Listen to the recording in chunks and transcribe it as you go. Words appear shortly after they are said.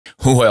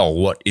Well,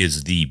 what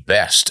is the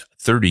best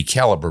 30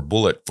 caliber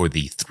bullet for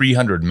the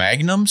 300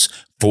 Magnums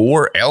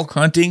for elk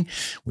hunting?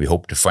 We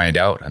hope to find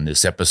out on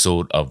this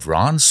episode of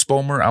Ron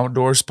Spomer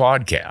Outdoors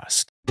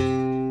Podcast.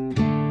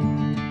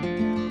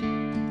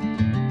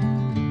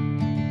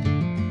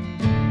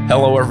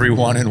 Hello,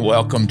 everyone, and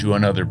welcome to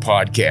another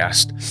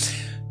podcast.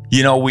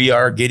 You know, we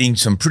are getting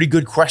some pretty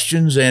good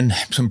questions and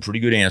some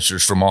pretty good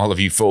answers from all of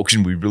you folks,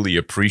 and we really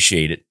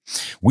appreciate it.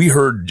 We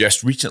heard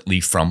just recently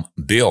from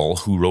Bill,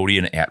 who wrote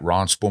in at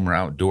Ron Spomer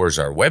Outdoors,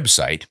 our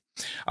website,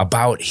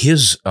 about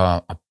his,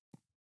 I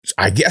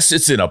guess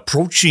it's an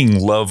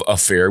approaching love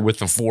affair with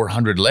the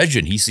 400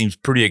 Legend. He seems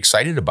pretty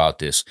excited about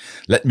this.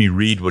 Let me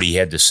read what he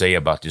had to say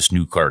about this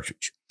new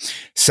cartridge.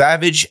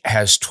 Savage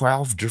has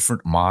 12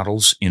 different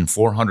models in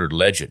 400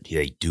 Legend.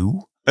 They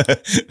do?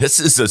 This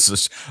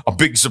is a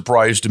big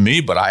surprise to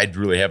me, but I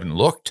really haven't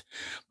looked.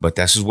 But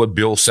this is what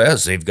Bill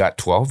says. They've got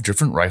 12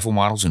 different rifle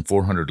models in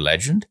 400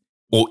 Legend.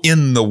 Oh,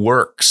 in the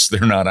works.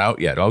 They're not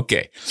out yet.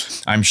 Okay.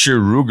 I'm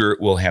sure Ruger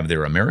will have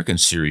their American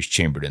series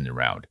chambered in the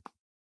round.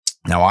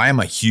 Now, I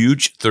am a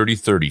huge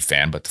 30-30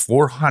 fan, but the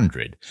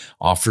 400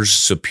 offers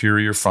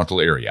superior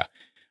frontal area.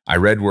 I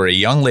read where a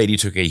young lady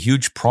took a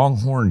huge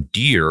pronghorn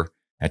deer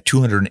at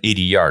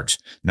 280 yards.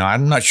 Now,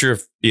 I'm not sure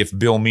if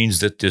Bill means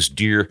that this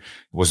deer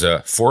was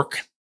a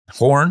fork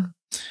horn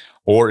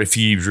or if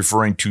he's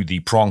referring to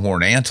the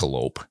pronghorn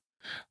antelope.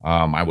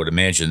 I would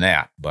imagine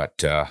that,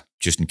 but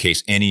just in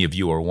case any of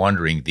you are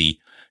wondering, the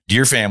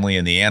deer family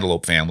and the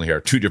antelope family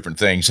are two different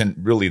things, and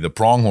really the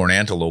pronghorn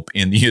antelope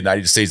in the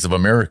United States of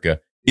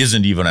America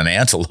isn't even an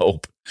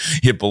antelope.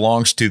 It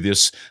belongs to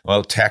this,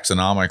 well,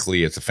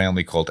 taxonomically, it's a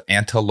family called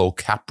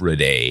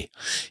Antilocapridae.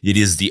 It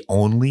is the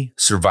only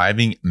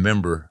surviving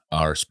member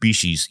or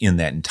species in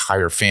that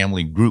entire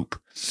family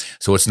group.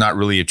 So it's not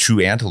really a true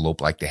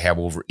antelope like they have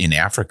over in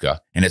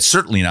Africa. And it's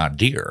certainly not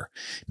deer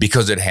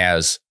because it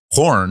has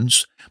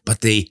horns,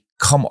 but they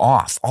come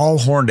off. All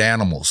horned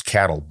animals,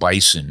 cattle,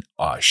 bison,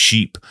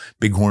 sheep,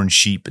 bighorn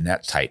sheep, and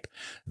that type.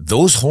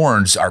 Those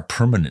horns are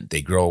permanent.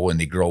 They grow and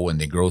they grow and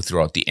they grow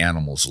throughout the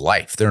animal's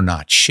life. They're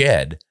not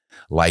shed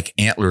like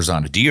antlers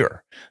on a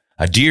deer.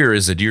 A deer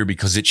is a deer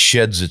because it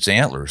sheds its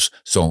antlers.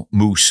 So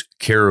moose,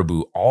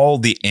 caribou, all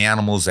the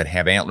animals that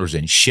have antlers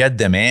and shed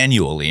them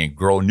annually and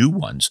grow new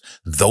ones,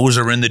 those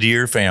are in the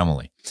deer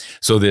family.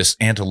 So this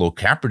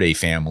Antilocapridae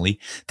family,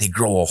 they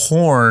grow a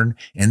horn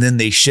and then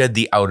they shed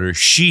the outer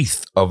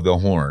sheath of the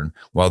horn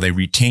while they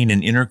retain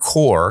an inner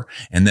core,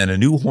 and then a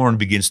new horn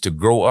begins to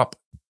grow up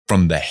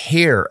from the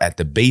hair at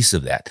the base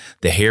of that.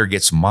 The hair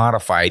gets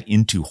modified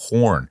into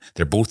horn.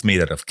 They're both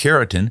made out of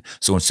keratin,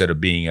 so instead of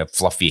being a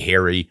fluffy,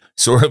 hairy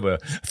sort of a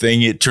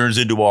thing, it turns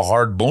into a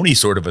hard, bony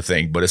sort of a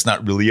thing, but it's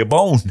not really a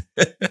bone.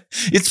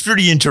 It's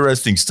pretty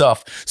interesting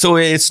stuff. So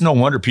it's no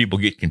wonder people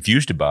get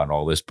confused about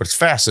all this, but it's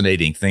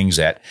fascinating things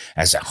that,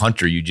 as a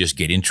hunter, you just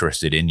get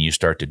interested in. You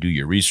start to do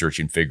your research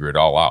and figure it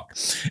all out.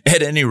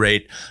 At any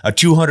rate, a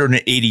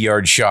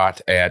 280-yard shot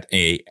at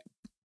a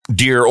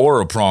deer or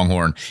a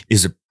pronghorn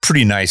is a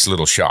pretty nice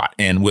little shot.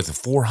 And with a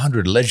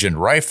 400 Legend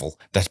rifle,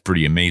 that's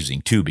pretty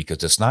amazing too,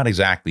 because it's not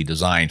exactly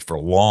designed for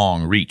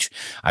long reach.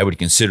 I would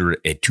consider it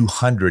a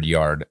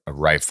 200-yard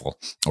rifle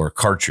or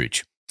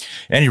cartridge.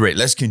 At any rate,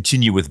 let's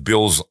continue with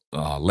Bill's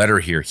letter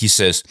here. He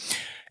says,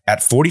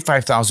 at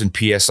 45,000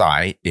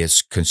 PSI,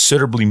 it's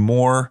considerably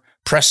more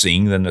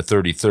pressing than the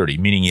 30-30,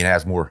 meaning it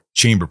has more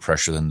chamber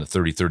pressure than the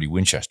 30-30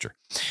 Winchester.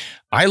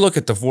 I look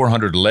at the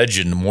 400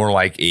 Legend more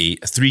like a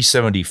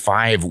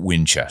 375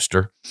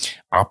 Winchester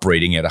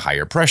operating at a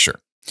higher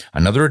pressure.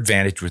 Another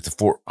advantage with the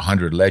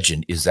 400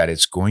 Legend is that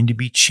it's going to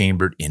be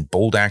chambered in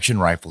bolt action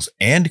rifles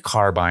and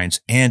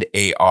carbines and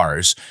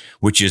ARs,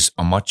 which is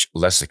a much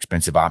less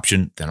expensive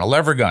option than a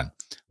lever gun.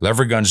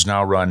 Lever guns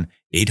now run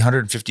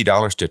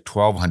 $850 to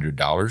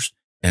 $1,200.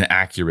 An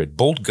accurate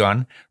bolt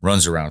gun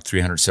runs around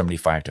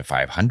 $375 to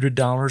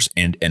 $500,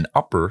 and an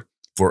upper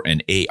for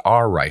an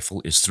AR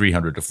rifle is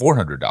 $300 to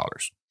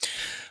 $400.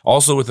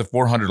 Also, with the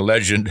 400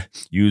 Legend,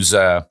 use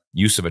of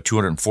a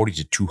 240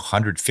 to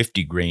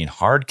 250 grain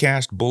hard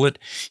cast bullet.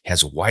 It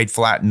has a wide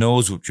flat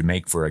nose, which would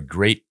make for a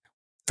great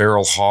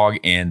feral hog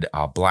and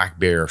a black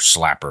bear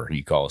slapper,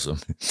 he calls them.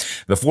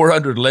 The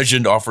 400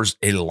 Legend offers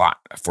a lot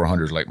for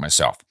hunters like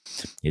myself.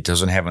 It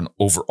doesn't have an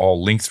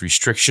overall length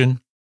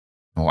restriction.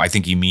 Well, I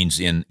think he means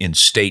in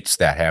states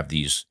that have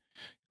these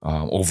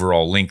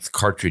overall length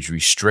cartridge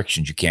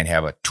restrictions. You can't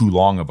have too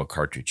long of a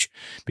cartridge,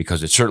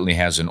 because it certainly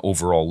has an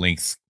overall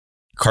length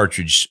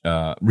cartridge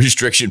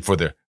restriction for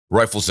the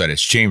rifles that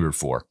it's chambered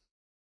for.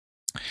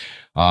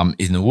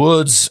 In the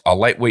woods, a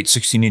lightweight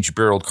 16-inch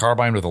barreled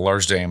carbine with a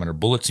large diameter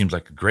bullet seems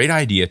like a great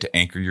idea to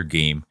anchor your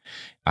game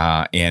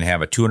and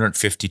have a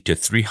 250 to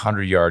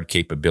 300 yard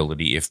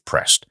capability if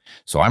pressed.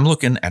 So I'm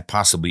looking at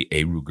possibly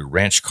a Ruger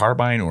Ranch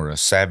carbine or a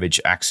Savage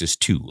Axis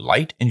 2,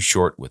 light and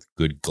short with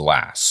good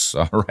glass.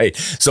 All right.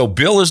 So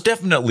Bill is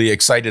definitely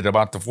excited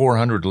about the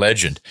 400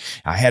 Legend.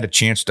 I had a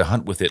chance to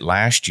hunt with it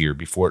last year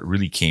before it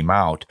really came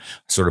out,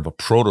 sort of a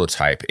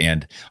prototype,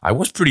 and I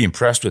was pretty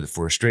impressed with it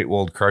for a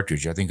straight-walled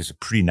cartridge. I think it's a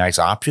pretty nice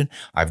option.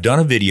 I've done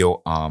a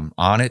video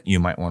on it. You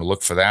might want to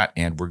look for that,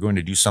 and we're going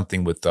to do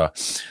something with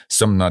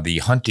some of the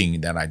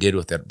hunting that I did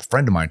with it. A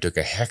friend of mine took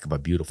a heck of a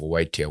beautiful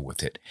whitetail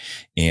with it,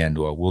 and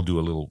we'll do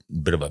a little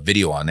bit of a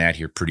video on that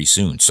here pretty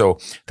soon. So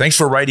thanks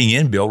for writing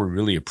in, Bill. We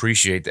really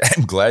appreciate that.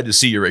 I'm glad to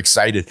see you're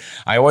excited.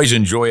 I always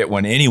enjoy it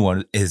when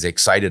anyone is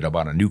excited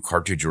about a new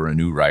cartridge or a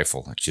new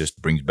rifle. It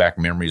just brings back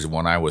memories of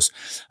when I was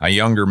a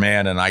younger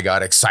man and I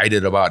got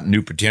excited about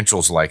new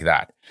potentials like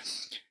that.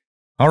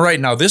 All right,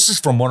 now this is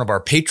from one of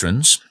our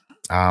patrons.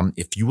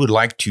 If you would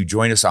like to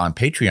join us on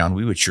Patreon,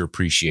 we would sure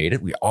appreciate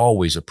it. We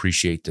always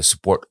appreciate the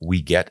support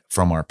we get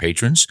from our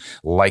patrons,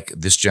 like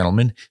this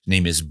gentleman. His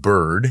name is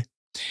Bird,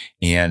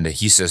 and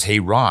he says, "Hey,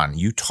 Ron,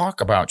 you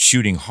talk about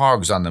shooting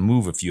hogs on the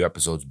move a few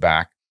episodes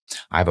back.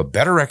 I have a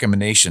better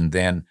recommendation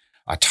than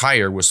a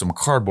tire with some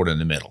cardboard in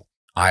the middle.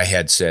 I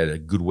had said a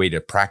good way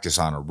to practice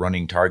on a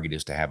running target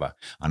is to have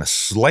on a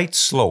slight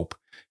slope,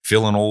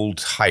 fill an old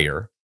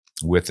tire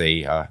with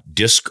a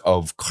disc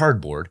of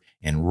cardboard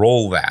and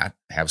roll that,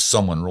 have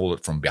someone roll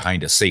it from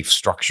behind a safe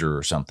structure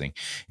or something.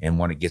 And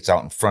when it gets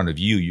out in front of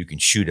you, you can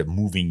shoot a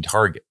moving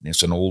target. And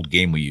it's an old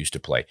game we used to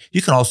play.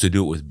 You can also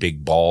do it with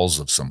big balls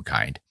of some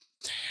kind."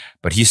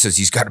 But he says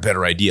he's got a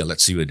better idea.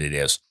 Let's see what it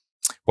is.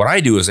 "What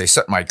I do is I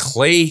set my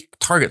clay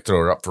target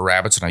thrower up for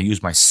rabbits, and I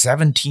use my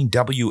 17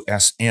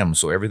 WSM,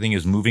 so everything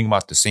is moving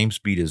about the same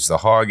speed as the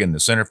hog and the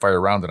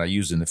centerfire round that I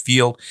use in the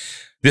field.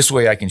 This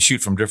way I can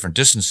shoot from different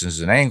distances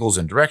and angles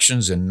and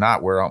directions and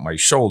not wear out my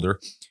shoulder.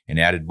 An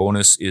added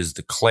bonus is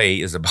the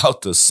clay is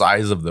about the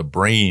size of the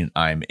brain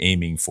I'm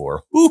aiming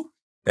for." Whew.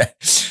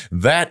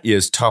 That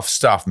is tough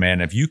stuff,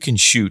 man. If you can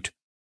shoot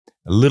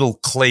little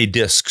clay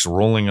discs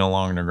rolling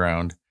along the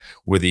ground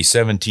with a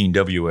 17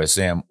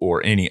 WSM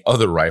or any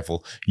other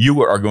rifle,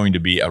 you are going to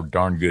be a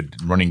darn good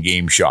running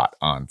game shot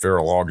on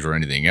feral hogs or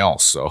anything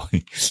else. So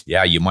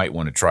yeah, you might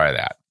want to try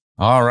that.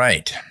 All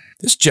right.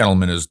 This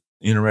gentleman is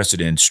interested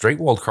in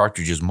straight-walled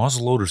cartridges,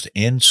 muzzleloaders,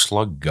 and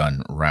slug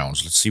gun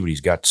rounds. Let's see what he's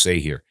got to say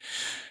here.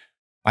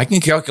 "I can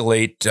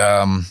calculate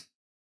that."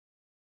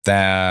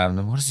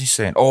 What is he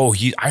saying? Oh,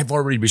 I've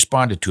already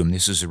responded to him.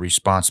 This is a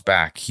response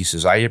back. He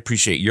says, "I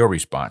appreciate your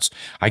response.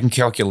 I can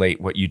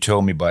calculate what you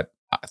told me, but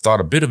I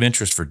thought a bit of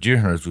interest for deer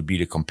hunters would be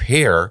to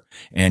compare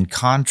and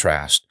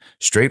contrast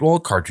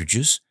straight-walled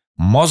cartridges,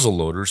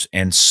 muzzleloaders,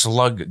 and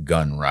slug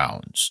gun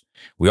rounds.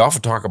 We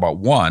often talk about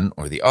one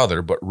or the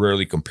other, but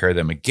rarely compare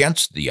them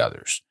against the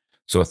others.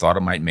 So I thought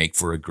it might make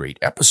for a great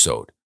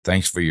episode.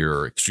 Thanks for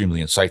your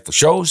extremely insightful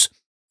shows.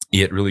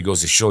 It really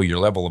goes to show your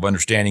level of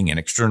understanding in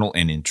external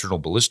and internal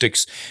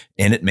ballistics,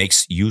 and it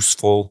makes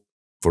useful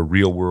for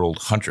real-world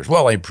hunters."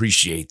 Well, I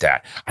appreciate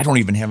that. I don't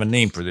even have a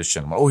name for this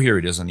gentleman. Oh, here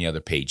it is on the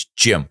other page,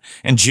 Jim.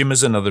 And Jim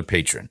is another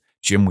patron.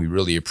 Jim, we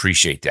really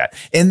appreciate that.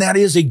 And that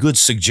is a good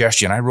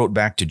suggestion. I wrote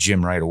back to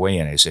Jim right away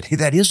and I said, "Hey,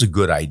 that is a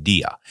good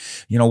idea.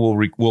 You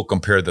know, we'll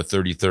compare the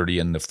 30-30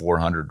 and the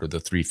 400 or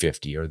the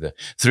 350 or the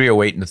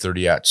 308 and the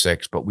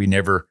 30-06, but we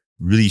never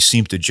really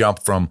seem to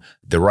jump from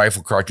the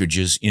rifle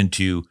cartridges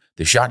into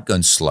the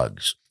shotgun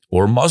slugs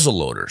or muzzle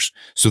loaders.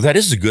 So that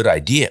is a good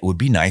idea. It would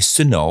be nice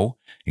to know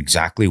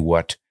exactly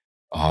what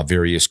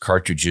various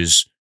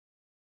cartridges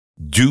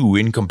do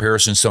in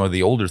comparison to some of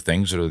the older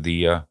things or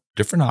the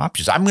different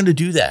options. I'm going to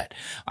do that.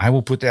 I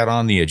will put that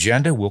on the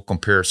agenda. We'll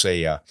compare,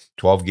 say, a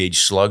 12-gauge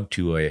slug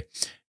to a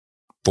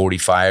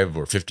 45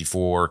 or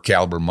 54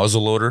 caliber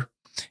muzzleloader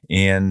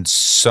and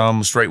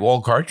some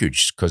straight-wall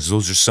cartridge, because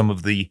those are some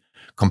of the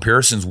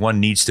comparisons one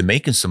needs to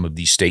make in some of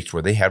these states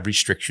where they have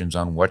restrictions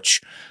on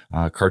which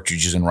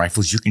cartridges and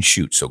rifles you can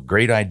shoot. So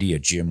great idea,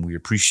 Jim. We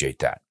appreciate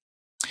that.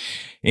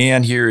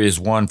 And here is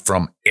one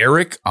from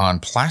Eric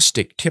on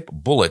plastic tip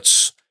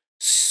bullets.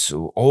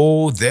 So,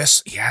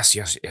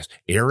 yes.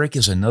 Eric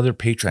is another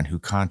patron who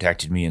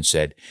contacted me and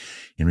said,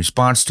 in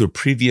response to a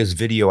previous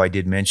video I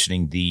did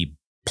mentioning the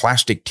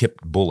plastic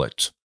tipped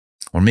bullets,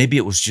 or maybe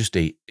it was just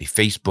a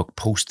Facebook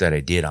post that I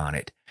did on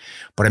it,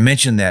 but I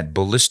mentioned that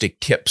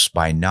ballistic tips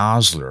by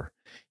Nosler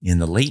in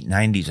the late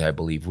 90s, I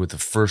believe, were the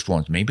first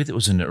ones. Maybe it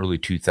was in the early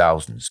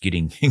 2000s,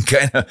 getting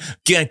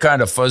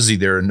kind of fuzzy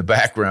there in the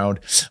background.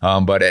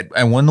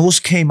 And when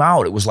those came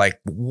out, it was like,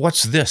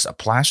 what's this, a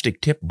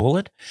plastic tip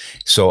bullet?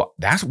 So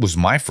that was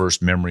my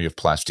first memory of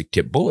plastic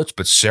tip bullets.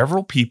 But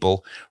several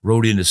people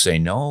wrote in to say,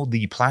 no,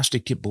 the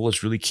plastic tip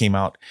bullets really came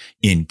out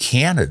in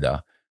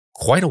Canada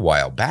quite a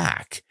while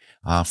back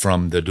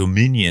from the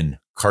Dominion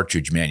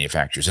cartridge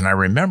manufacturers. And I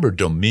remember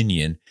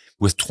Dominion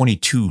with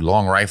 22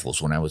 long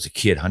rifles when I was a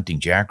kid hunting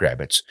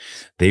jackrabbits.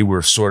 They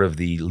were sort of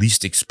the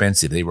least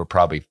expensive. They were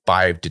probably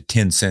 5 to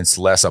 10 cents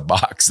less a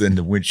box than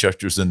the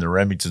Winchesters and the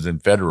Remingtons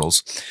and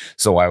Federals.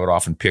 So I would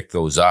often pick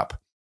those up.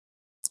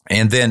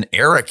 And then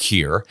Eric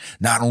here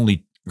not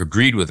only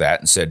agreed with that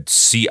and said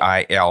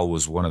CIL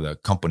was one of the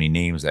company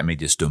names that made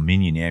this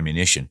Dominion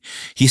ammunition.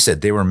 He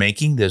said they were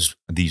making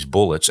these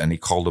bullets, and he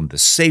called them the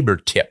saber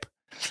tip.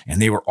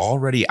 And they were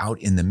already out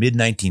in the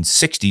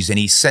mid-1960s, and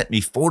he sent me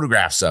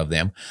photographs of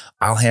them.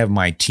 I'll have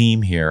my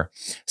team here.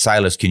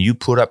 Silas, can you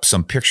put up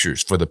some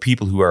pictures for the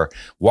people who are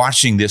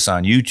watching this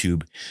on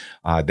YouTube?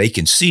 They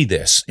can see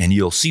this, and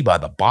you'll see by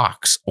the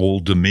box,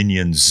 Old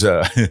Dominion's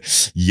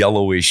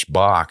yellowish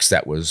box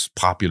that was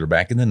popular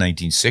back in the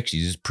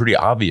 1960s. It's pretty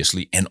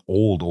obviously an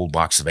old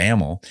box of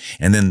ammo.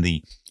 And then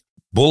the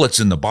bullets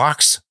in the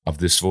box of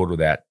this photo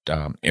that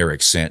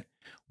Eric sent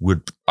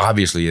would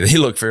obviously, they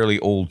look fairly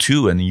old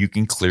too, and you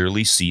can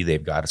clearly see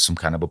they've got some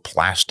kind of a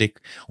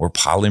plastic or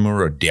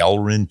polymer or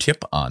Delrin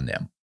tip on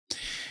them.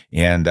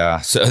 And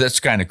so that's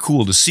kind of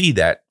cool to see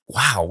that,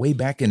 wow, way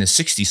back in the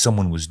 60s,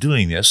 someone was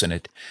doing this, and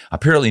it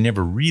apparently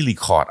never really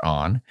caught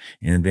on.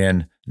 And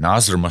then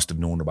Nosler must have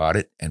known about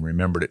it and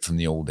remembered it from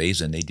the old days,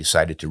 and they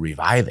decided to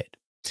revive it.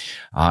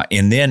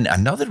 And then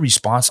another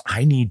response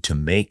I need to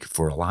make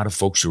for a lot of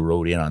folks who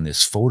wrote in on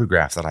this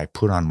photograph that I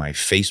put on my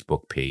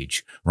Facebook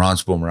page, Ron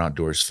Spomer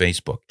Outdoors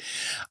Facebook.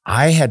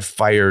 I had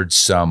fired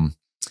some,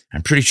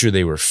 I'm pretty sure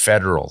they were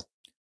Federal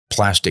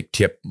plastic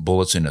tip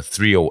bullets in a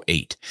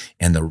 308,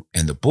 and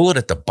the bullet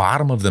at the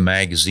bottom of the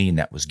magazine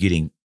that was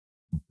getting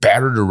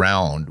battered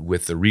around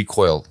with the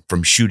recoil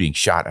from shooting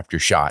shot after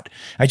shot.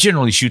 I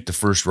generally shoot the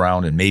first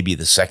round and maybe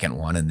the second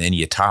one, and then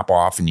you top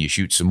off and you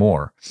shoot some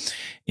more.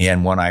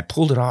 And when I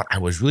pulled it out, I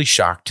was really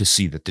shocked to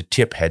see that the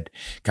tip had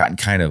gotten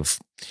kind of,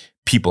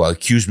 people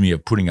accused me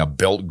of putting a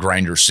belt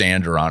grinder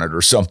sander on it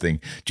or something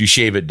to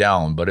shave it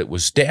down, but it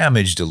was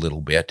damaged a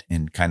little bit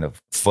and kind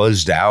of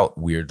fuzzed out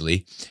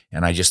weirdly.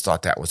 And I just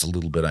thought that was a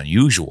little bit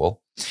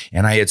unusual.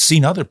 And I had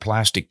seen other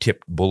plastic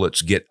tipped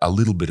bullets get a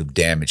little bit of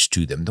damage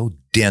to them. They'll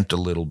dent a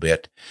little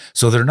bit.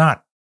 So they're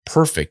not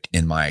perfect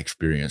in my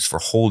experience for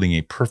holding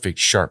a perfect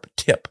sharp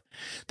tip.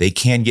 They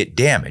can get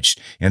damaged.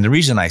 And the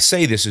reason I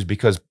say this is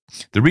because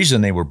the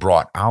reason they were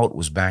brought out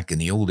was back in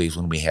the old days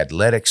when we had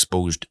lead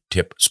exposed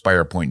tip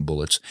spire point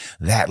bullets.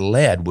 That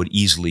lead would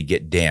easily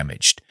get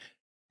damaged.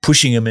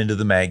 Pushing them into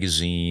the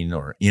magazine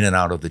or in and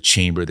out of the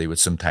chamber, they would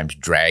sometimes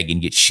drag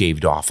and get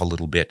shaved off a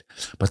little bit.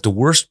 But the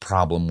worst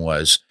problem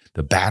was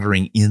the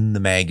battering in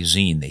the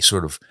magazine. They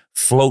sort of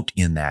float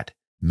in that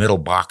metal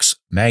box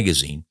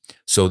magazine.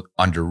 So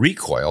under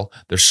recoil,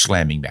 they're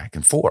slamming back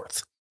and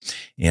forth.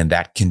 And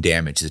that can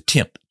damage the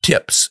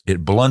tips.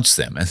 It blunts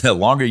them. And the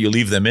longer you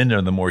leave them in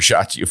there, the more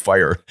shots you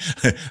fire,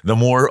 the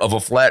more of a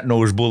flat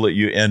nose bullet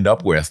you end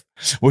up with,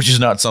 which is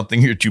not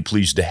something you're too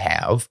pleased to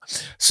have.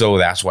 So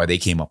that's why they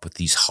came up with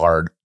these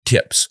hard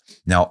tips.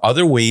 Now,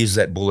 other ways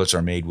that bullets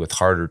are made with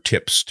harder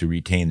tips to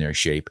retain their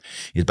shape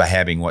is by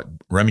having what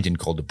Remington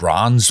called the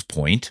bronze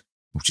point,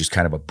 which is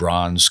kind of a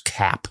bronze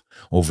cap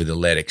over the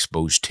lead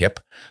exposed tip.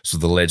 So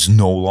the lead's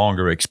no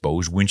longer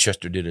exposed.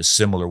 Winchester did a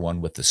similar one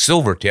with the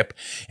silver tip.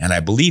 And I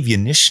believe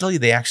initially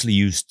they actually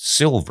used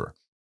silver.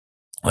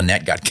 When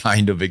that got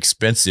kind of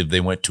expensive, they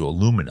went to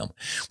aluminum,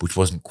 which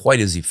wasn't quite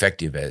as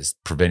effective as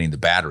preventing the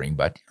battering,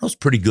 but it was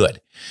pretty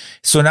good.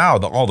 So now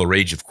all the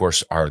rage, of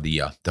course, are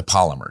the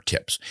polymer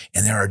tips.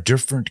 And there are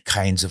different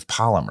kinds of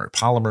polymer.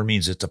 Polymer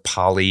means it's a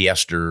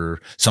polyester,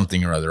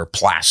 something or other, a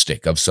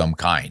plastic of some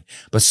kind.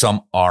 But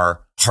some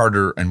are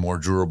harder and more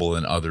durable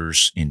than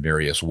others in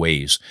various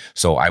ways.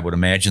 So I would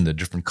imagine the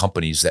different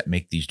companies that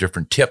make these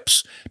different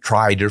tips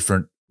try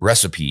different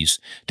recipes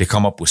to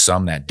come up with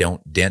some that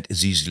don't dent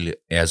as easily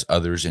as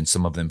others, and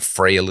some of them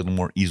fray a little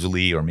more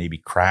easily or maybe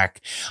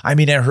crack. I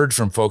mean, I heard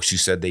from folks who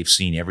said they've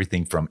seen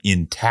everything from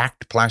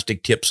intact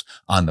plastic tips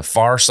on the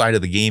far side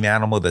of the game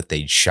animal that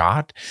they'd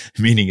shot,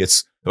 meaning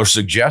it's, or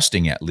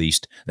suggesting at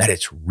least, that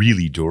it's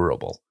really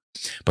durable.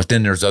 But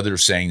then there's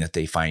others saying that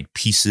they find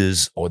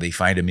pieces, or they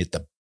find them at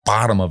the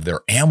bottom of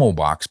their ammo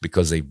box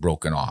because they've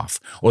broken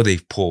off or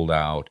they've pulled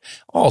out,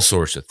 all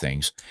sorts of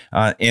things.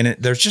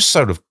 There's just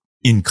sort of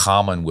in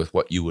common with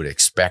what you would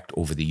expect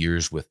over the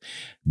years with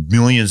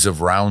millions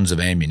of rounds of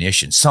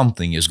ammunition.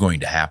 Something is going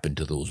to happen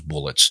to those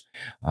bullets.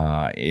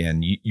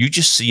 And you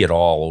just see it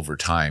all over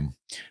time.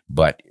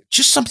 But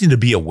just something to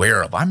be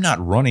aware of. I'm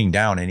not running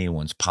down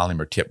anyone's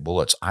polymer tip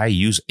bullets. I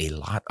use a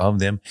lot of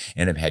them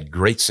and have had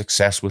great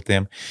success with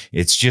them.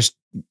 It's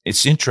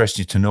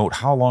interesting to note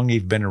how long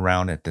they've been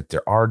around and that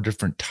there are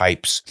different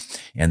types,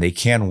 and they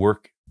can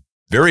work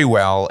very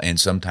well, and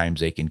sometimes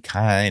they can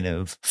kind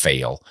of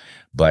fail.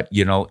 But,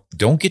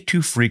 don't get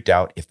too freaked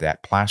out if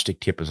that plastic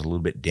tip is a little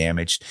bit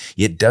damaged.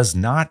 It does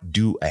not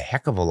do a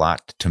heck of a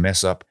lot to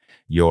mess up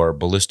your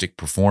ballistic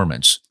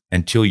performance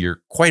until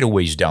you're quite a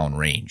ways down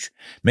range.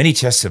 Many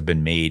tests have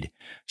been made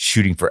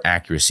shooting for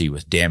accuracy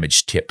with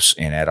damaged tips,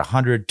 and at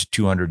 100 to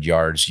 200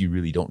 yards, you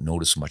really don't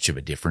notice much of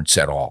a difference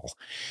at all.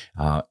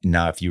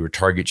 Now, if you were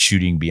target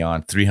shooting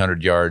beyond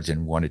 300 yards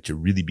and wanted to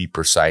really be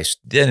precise,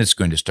 then it's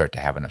going to start to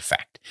have an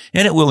effect,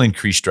 and it will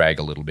increase drag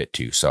a little bit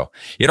too. So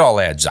it all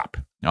adds up.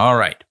 All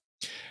right.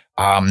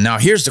 Now,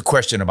 here's the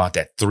question about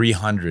that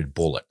 300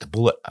 bullet, the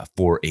bullet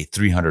for a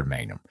 300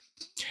 Magnum.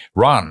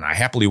 Ron, I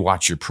happily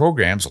watch your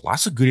programs.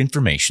 Lots of good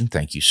information.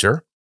 Thank you,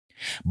 sir.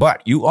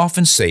 But you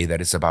often say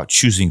that it's about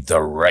choosing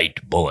the right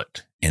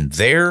bullet. And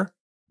there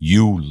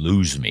you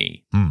lose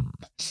me.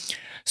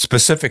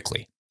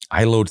 Specifically,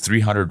 I load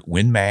 300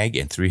 Win Mag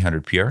and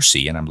 300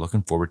 PRC, and I'm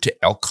looking forward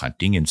to elk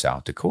hunting in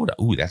South Dakota.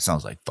 Ooh, that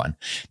sounds like fun.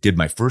 Did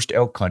my first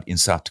elk hunt in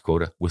South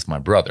Dakota with my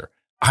brother.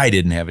 I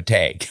didn't have a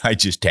tag. I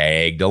just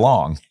tagged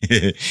along.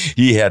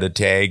 He had a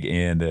tag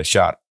and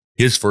shot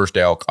his first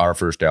elk, our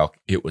first elk.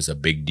 It was a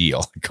big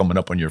deal. Coming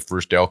up on your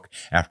first elk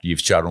after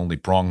you've shot only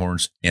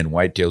pronghorns and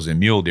whitetails and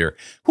mule deer.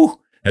 Whew,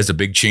 that's a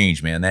big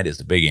change, man. That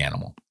is a big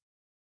animal.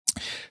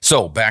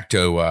 So back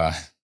to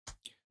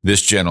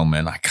this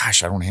gentleman.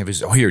 Gosh, I don't have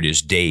his. Oh, here it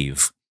is,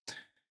 Dave.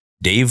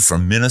 Dave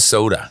from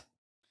Minnesota.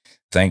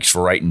 Thanks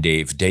for writing,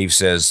 Dave. Dave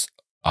says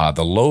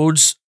the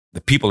loads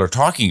the people are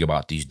talking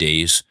about these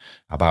days,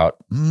 about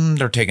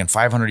they're taking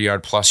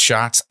 500-yard plus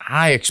shots.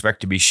 I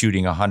expect to be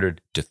shooting 100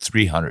 to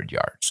 300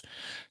 yards.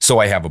 So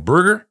I have a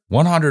Berger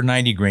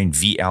 190 grain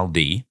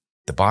VLD.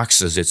 The box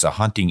says it's a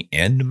hunting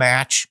end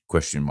match, ?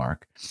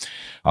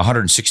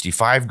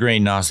 165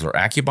 grain Nosler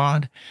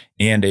AccuBond,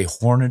 and a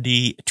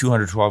Hornady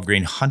 212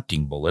 grain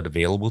hunting bullet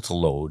available to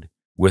load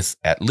with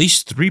at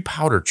least 3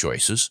 powder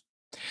choices.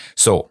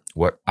 So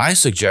what I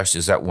suggest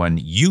is that when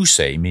you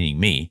say, meaning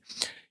me,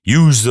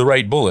 use the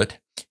right bullet,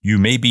 you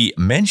maybe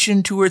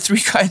mention 2 or 3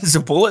 kinds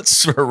of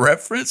bullets for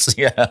reference.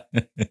 Yeah,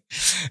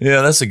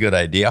 that's a good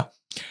idea.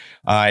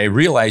 I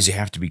realize you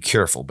have to be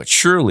careful, but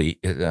surely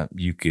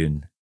you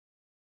can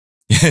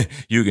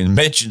you can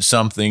mention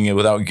something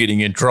without getting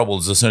in trouble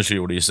is essentially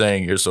what he's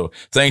saying here. So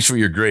thanks for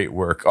your great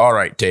work. All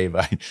right, Dave.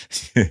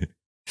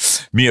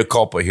 Mea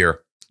culpa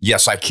here.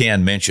 Yes, I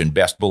can mention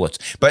best bullets.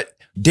 But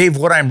Dave,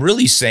 what I'm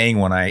really saying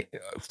when I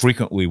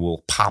frequently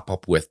will pop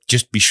up with,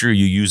 just be sure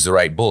you use the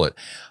right bullet,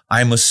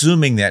 I'm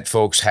assuming that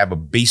folks have a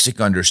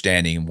basic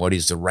understanding of what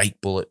is the right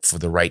bullet for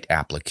the right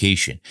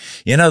application.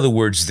 In other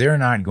words, they're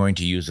not going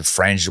to use a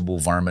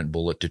frangible varmint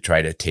bullet to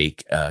try to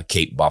take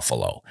Cape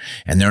buffalo,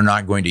 and they're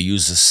not going to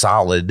use a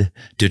solid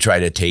to try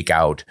to take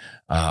out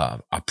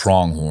a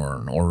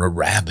pronghorn or a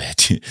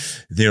rabbit.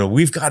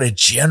 We've got a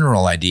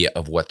general idea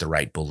of what the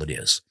right bullet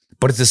is.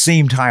 But at the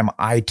same time,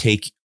 I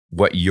take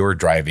what you're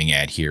driving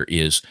at here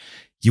is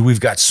we've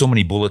got so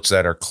many bullets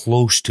that are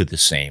close to the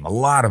same. A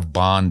lot of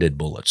bonded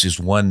bullets. Is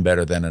one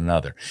better than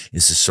another?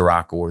 Is the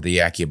Sirocco or the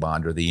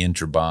AccuBond or the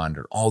Interbond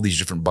or all these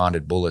different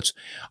bonded bullets,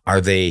 are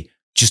they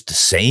just the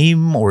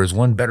same, or is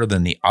one better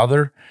than the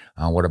other?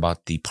 What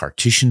about the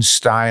partition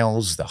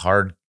styles,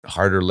 the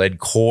harder lead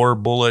core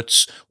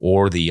bullets,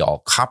 or the all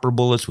copper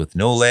bullets with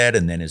no lead?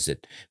 And then is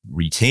it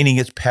retaining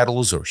its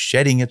petals or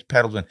shedding its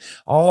petals? And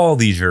all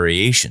these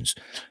variations.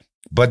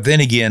 But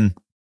then again,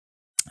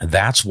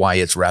 that's why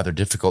it's rather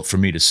difficult for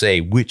me to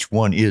say which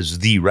one is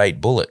the right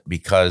bullet,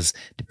 because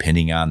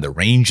depending on the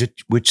range at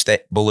which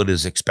that bullet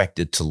is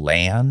expected to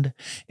land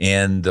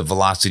and the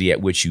velocity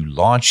at which you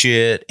launch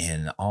it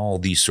and all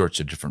these sorts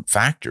of different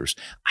factors,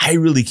 I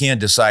really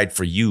can't decide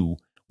for you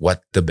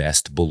what the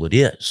best bullet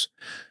is.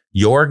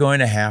 You're going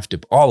to have to,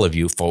 all of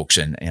you folks,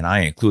 and I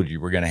included you,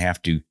 we're going to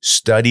have to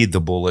study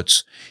the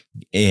bullets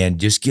and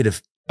just get a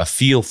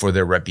feel for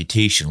their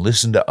reputation,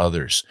 listen to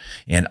others,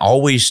 and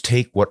always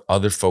take what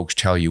other folks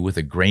tell you with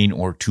a grain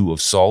or two of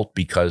salt,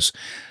 because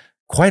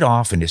quite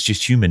often it's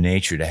just human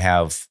nature to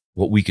have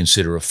what we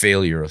consider a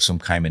failure of some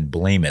kind and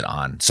blame it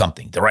on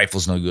something. The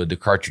rifle's no good, the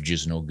cartridge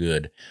is no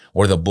good,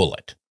 or the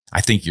bullet.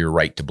 I think you're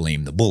right to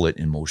blame the bullet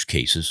in most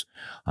cases,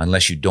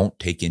 unless you don't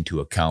take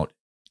into account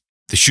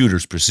the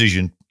shooter's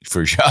precision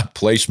for shot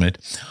placement,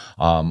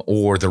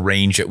 or the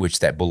range at which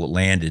that bullet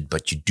landed.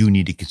 But you do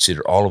need to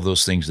consider all of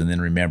those things. And then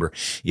remember,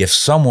 if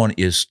someone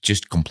is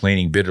just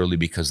complaining bitterly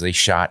because they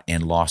shot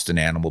and lost an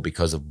animal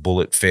because of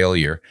bullet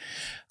failure,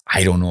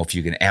 I don't know if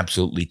you can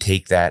absolutely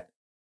take that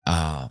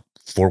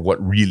for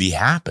what really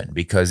happened.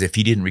 Because if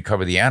he didn't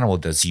recover the animal,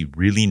 does he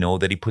really know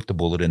that he put the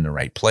bullet in the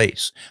right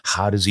place?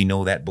 How does he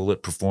know that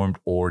bullet performed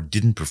or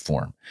didn't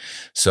perform?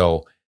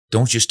 So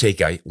don't just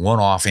take a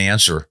one-off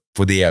answer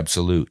for the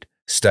absolute.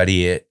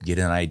 Study it, get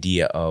an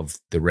idea of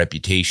the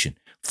reputation.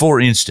 For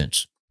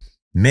instance,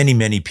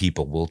 many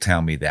people will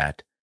tell me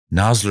that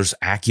Nosler's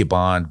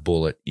AccuBond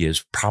bullet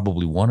is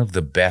probably one of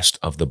the best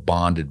of the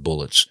bonded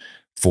bullets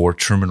for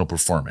terminal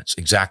performance.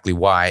 Exactly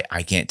why,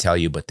 I can't tell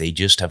you, but they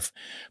just have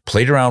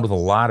played around with a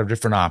lot of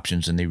different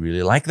options and they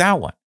really like that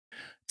one.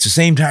 At the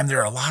same time, there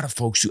are a lot of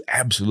folks who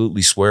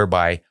absolutely swear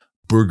by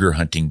Berger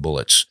hunting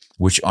bullets,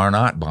 which are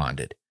not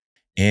bonded.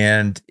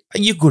 And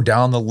you go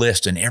down the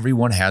list and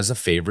everyone has a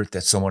favorite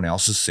that someone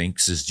else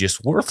thinks is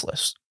just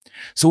worthless.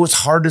 So it's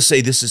hard to say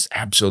this is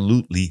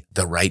absolutely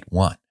the right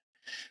one.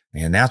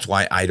 And that's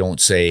why I don't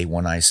say,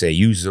 when I say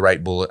use the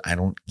right bullet, I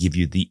don't give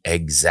you the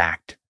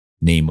exact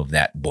name of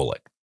that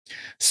bullet.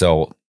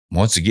 So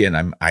once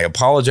again, I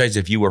apologize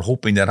if you were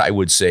hoping that I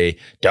would say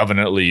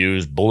definitely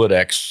use bullet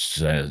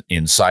X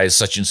in size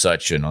such and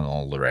such and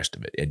all the rest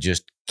of it. It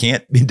just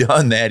can't be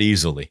done that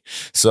easily.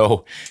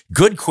 So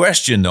good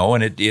question, though,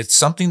 and it's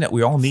something that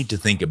we all need to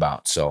think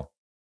about. So,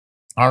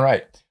 all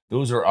right,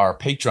 those are our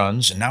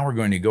patrons, and now we're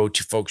going to go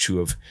to folks who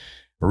have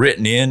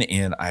written in,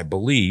 and I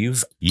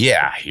believe,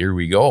 yeah, here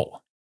we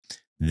go.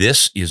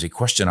 This is a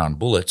question on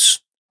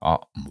bullets.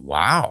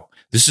 Wow.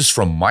 This is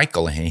from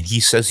Michael, and he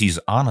says he's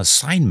on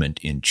assignment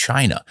in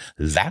China.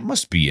 That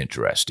must be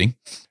interesting.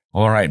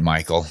 All right,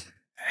 Michael.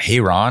 Hey,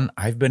 Ron,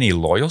 I've been a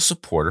loyal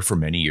supporter for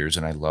many years,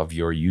 and I love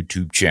your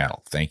YouTube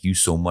channel. Thank you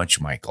so much,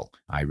 Michael.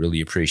 I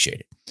really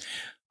appreciate it.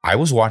 I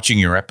was watching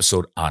your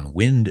episode on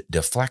wind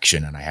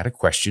deflection, and I had a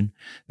question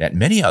that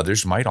many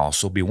others might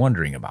also be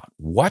wondering about.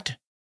 What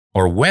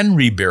or when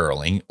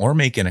rebarreling or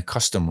making a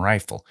custom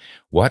rifle,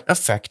 what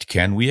effect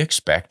can we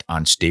expect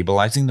on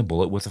stabilizing the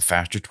bullet with a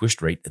faster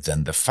twist rate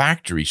than the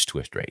factory's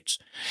twist rates?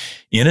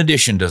 In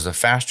addition, does a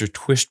faster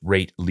twist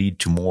rate lead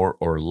to more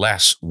or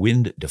less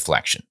wind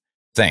deflection?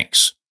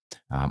 Thanks.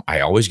 I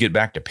always get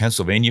back to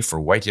Pennsylvania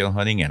for whitetail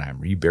hunting, and I'm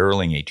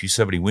rebarreling a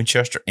 270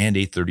 Winchester and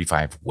a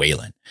 35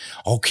 Whelen.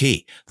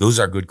 Okay, those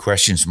are good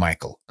questions,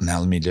 Michael. Now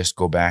let me just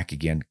go back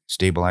again,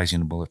 stabilizing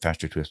the bullet,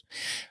 faster twist.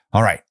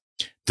 All right.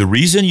 The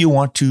reason you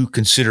want to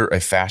consider a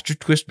faster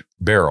twist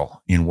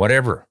barrel in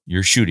whatever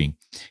you're shooting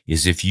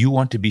is if you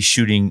want to be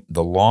shooting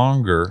the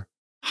longer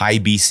high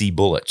BC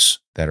bullets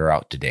that are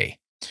out today.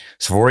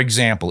 So for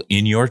example,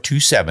 in your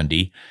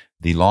 270,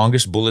 the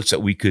longest bullets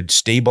that we could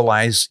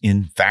stabilize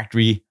in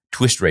factory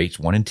twist rates,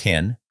 1 in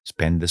 10, it's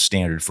been the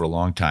standard for a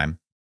long time,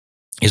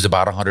 is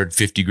about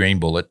 150 grain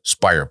bullet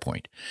spire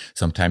point.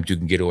 Sometimes you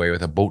can get away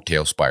with a boat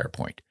tail spire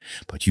point.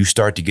 But you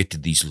start to get to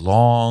these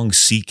long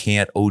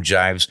secant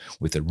ogives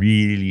with a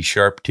really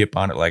sharp tip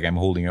on it, like I'm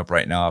holding up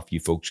right now, if you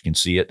folks can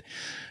see it.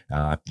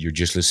 If you're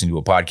just listening to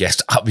a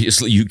podcast,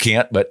 obviously you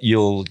can't, but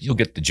you'll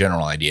get the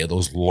general idea.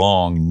 Those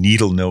long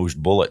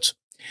needle-nosed bullets,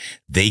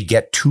 they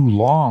get too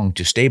long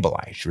to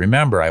stabilize.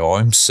 Remember,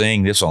 I'm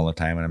saying this all the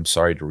time, and I'm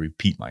sorry to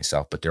repeat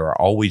myself, but there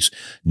are always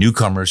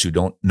newcomers who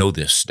don't know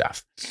this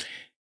stuff.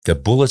 The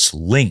bullet's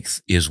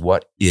length is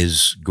what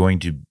is going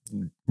to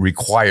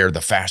require the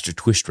faster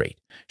twist rate.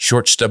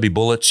 Short, stubby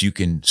bullets, you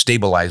can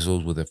stabilize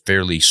those with a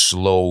fairly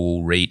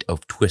slow rate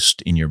of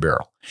twist in your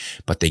barrel.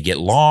 But they get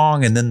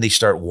long, and then they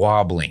start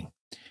wobbling.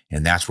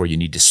 And that's where you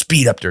need to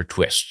speed up their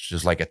twist,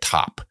 just like a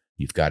top.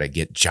 You've got to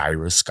get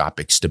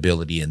gyroscopic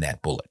stability in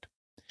that bullet.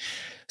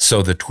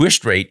 So the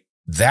twist rate,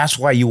 that's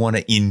why you want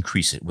to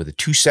increase it. With a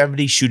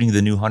 270 shooting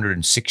the new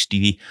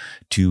 160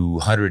 to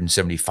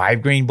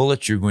 175 grain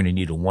bullets, you're going to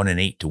need a 1 in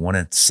 8 to 1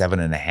 in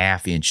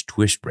 7.5 inch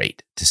twist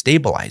rate to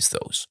stabilize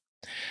those.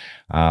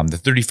 The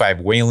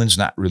 35 Whelen's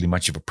not really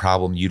much of a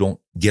problem. You don't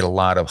get a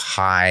lot of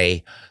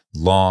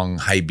long,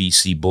 high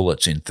BC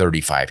bullets in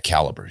 35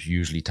 calibers,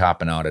 usually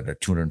topping out at a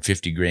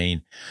 250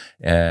 grain,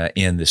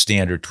 and the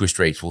standard twist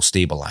rates will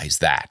stabilize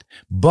that.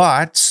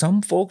 But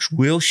some folks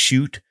will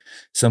shoot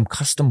some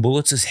custom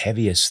bullets as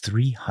heavy as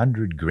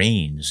 300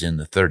 grains in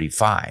the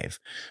 35,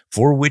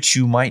 for which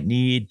you might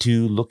need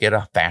to look at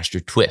a faster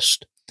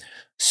twist.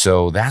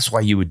 So that's why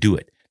you would do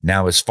it.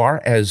 Now, as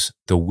far as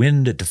the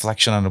wind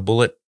deflection on a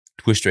bullet,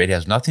 twist rate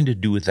has nothing to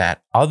do with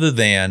that, other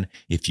than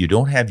if you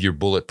don't have your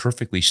bullet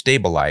perfectly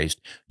stabilized,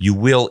 you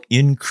will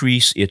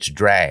increase its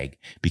drag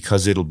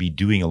because it'll be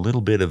doing a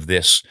little bit of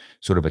this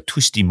sort of a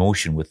twisty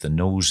motion with the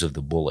nose of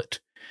the bullet,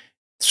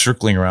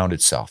 circling around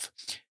itself.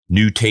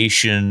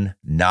 Nutation,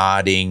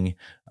 nodding,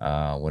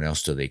 what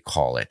else do they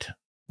call it?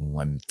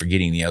 I'm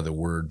forgetting the other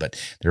word,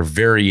 but there are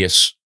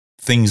various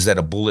things that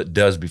a bullet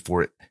does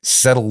before it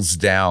settles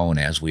down,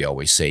 as we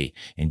always say,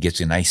 and gets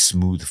a nice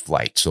smooth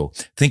flight. So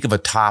think of a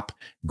top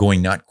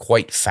going not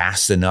quite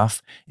fast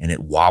enough, and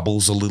it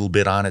wobbles a little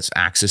bit on its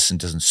axis and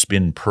doesn't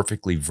spin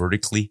perfectly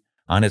vertically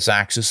on its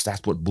axis.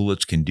 That's what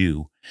bullets can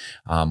do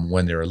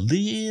when they're a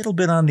little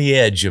bit on the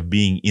edge of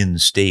being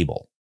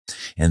unstable.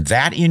 And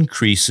that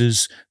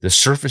increases the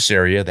surface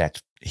area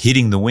that's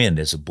hitting the wind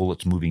as a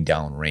bullet's moving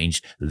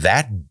downrange.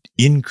 That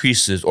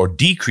increases or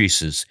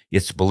decreases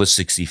its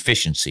ballistics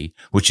efficiency,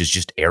 which is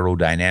just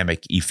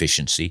aerodynamic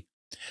efficiency.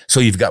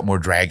 So you've got more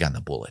drag on the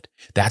bullet.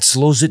 That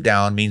slows it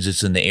down, means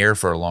it's in the air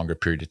for a longer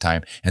period of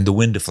time, and the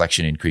wind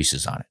deflection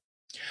increases on it.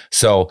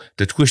 So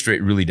the twist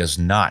rate really does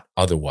not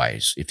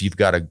otherwise. If you've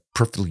got a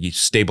perfectly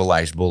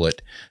stabilized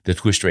bullet, the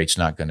twist rate's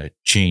not going to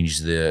change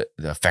the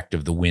effect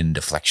of the wind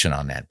deflection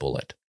on that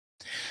bullet.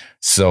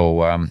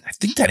 So I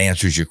think that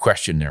answers your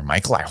question there,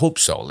 Michael. I hope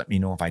so. Let me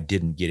know if I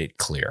didn't get it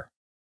clear.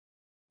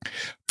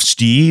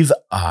 Steven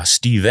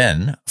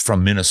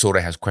from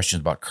Minnesota has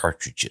questions about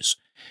cartridges.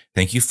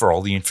 Thank you for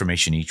all the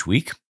information each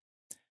week.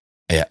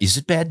 Is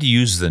it bad to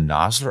use the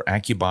Nosler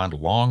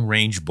AccuBond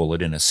long-range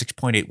bullet in a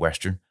 6.8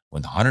 Western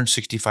with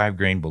 165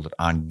 grain bullet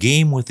on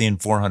game within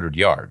 400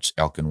 yards,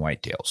 elk and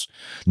whitetails?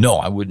 No,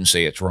 I wouldn't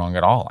say it's wrong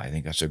at all. I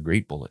think that's a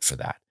great bullet for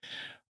that.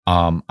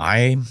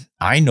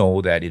 I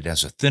know that it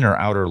has a thinner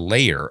outer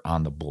layer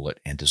on the bullet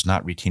and does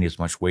not retain as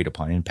much weight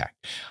upon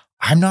impact.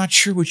 I'm not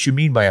sure what you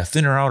mean by a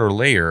thinner outer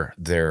layer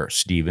there,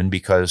 Stephen,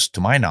 because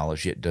to my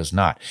knowledge, it does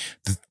not.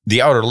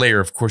 The outer layer,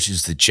 of course,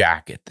 is the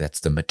jacket. That's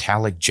the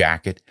metallic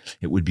jacket.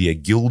 It would be a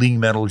gilding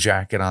metal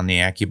jacket on the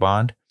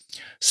AccuBond.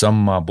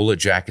 Some bullet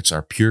jackets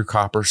are pure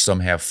copper. Some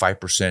have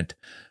 5%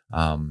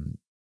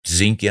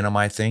 zinc in them,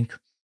 I think.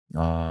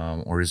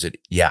 Or is it?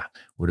 Yeah,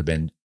 would have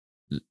been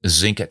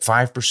zinc at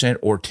 5%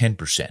 or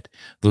 10%.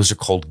 Those are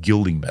called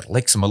gilding metal.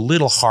 Makes them a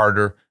little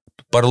harder,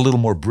 but a little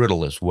more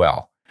brittle as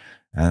well.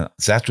 So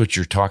that's what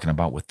you're talking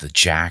about with the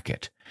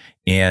jacket.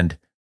 And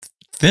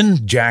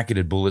thin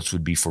jacketed bullets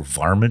would be for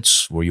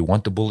varmints, where you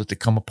want the bullet to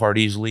come apart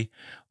easily.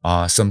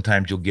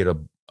 Sometimes you'll get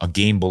a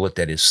game bullet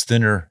that is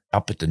thinner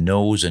up at the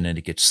nose, and then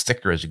it gets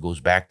thicker as it goes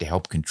back to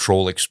help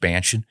control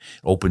expansion.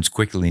 It opens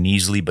quickly and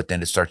easily, but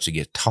then it starts to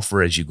get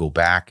tougher as you go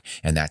back,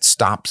 and that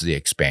stops the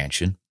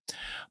expansion.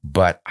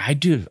 But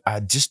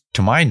just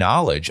to my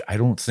knowledge, I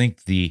don't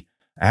think the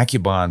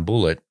Accubon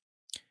bullet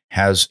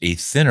has a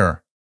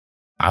thinner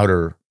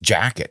outer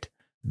jacket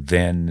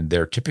than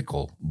their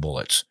typical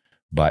bullets.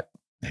 But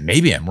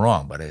maybe I'm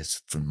wrong, but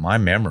it's from my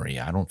memory,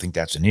 I don't think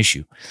that's an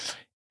issue.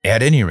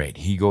 At any rate,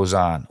 he goes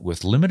on,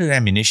 with limited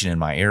ammunition in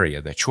my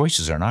area, the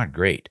choices are not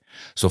great.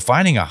 So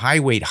finding a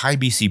high-weight,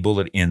 high-BC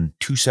bullet in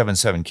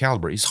 .277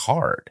 caliber is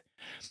hard.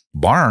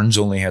 Barnes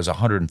only has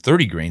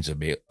 130 grains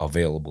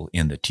available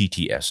in the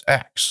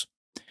TTSX.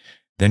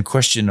 Then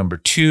question number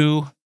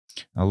 2.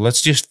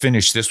 Let's just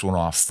finish this one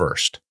off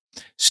first.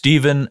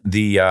 Stephen,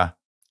 the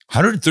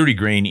 130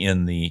 grain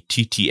in the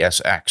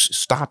TTSX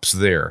stops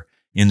there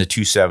in the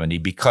 270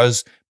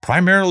 because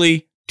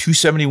primarily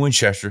 270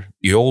 Winchester,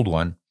 the old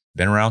one,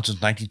 been around since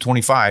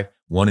 1925,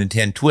 1 in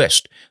 10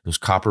 twist. Those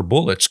copper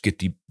bullets get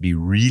to be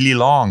really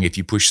long if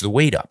you push the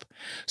weight up.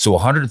 So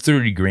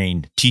 130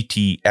 grain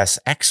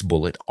TTSX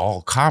bullet,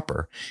 all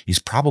copper, is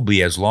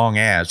probably as long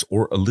as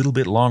or a little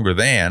bit longer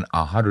than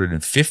a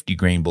 150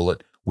 grain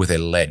bullet with a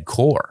lead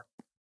core.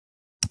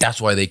 That's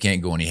why they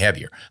can't go any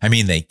heavier. I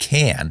mean, they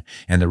can,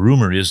 and the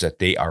rumor is that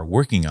they are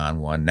working on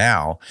one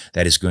now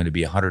that is going to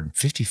be a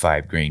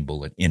 155 grain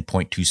bullet in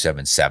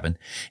 .277,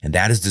 and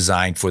that is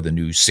designed for the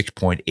new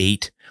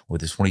 6.8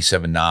 with the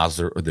 27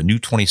 Nosler, or the new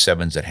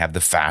 27s that have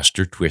the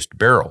faster twist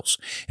barrels.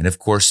 And of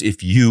course,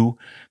 if you,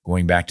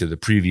 going back to the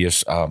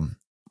previous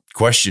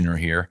questioner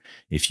here,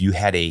 if you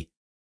had a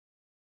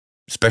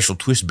special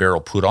twist barrel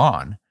put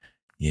on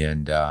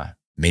and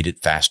made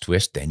it fast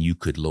twist, then you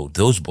could load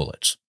those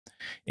bullets.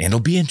 And it'll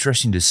be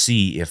interesting to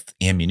see if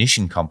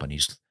ammunition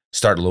companies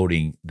start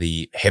loading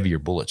the heavier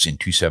bullets in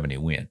 .270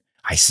 Win.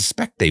 I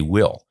suspect they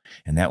will,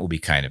 and that will be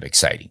kind of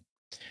exciting.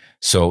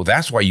 So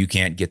that's why you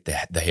can't get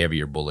the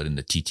heavier bullet in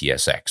the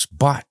TTSX.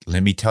 But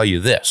let me tell you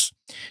this,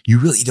 you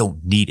really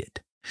don't need it,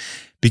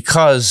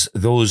 because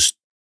those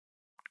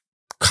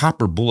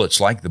copper bullets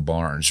like the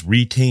Barnes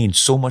retain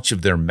so much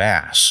of their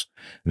mass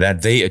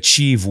that they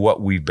achieve what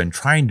we've been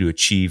trying to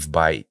achieve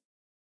by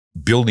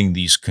building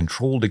these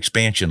controlled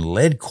expansion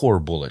lead core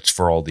bullets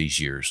for all these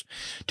years,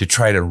 to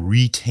try to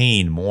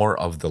retain more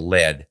of the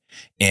lead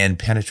and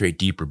penetrate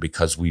deeper,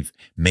 because we've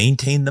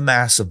maintained the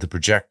mass of the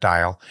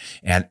projectile,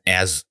 and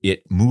as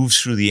it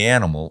moves through the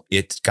animal,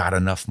 it's got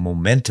enough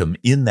momentum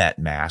in that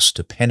mass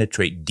to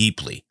penetrate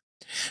deeply.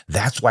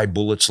 That's why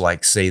bullets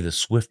like, say, the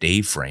Swift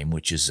A-frame,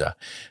 which is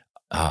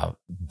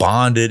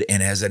bonded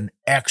and has an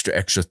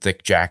extra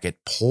thick jacket,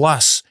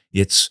 plus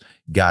it's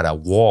got a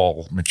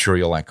wall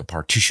material like a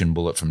partition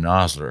bullet from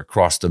Nosler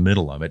across the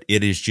middle of it.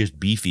 It is just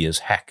beefy as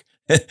heck.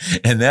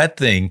 And that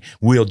thing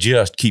will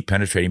just keep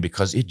penetrating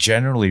because it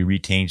generally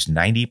retains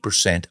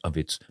 90% of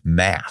its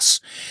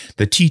mass.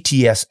 The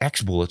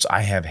TTSX bullets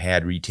I have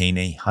had retain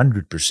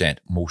 100%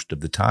 most of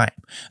the time.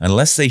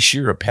 Unless they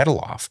shear a pedal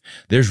off,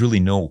 there's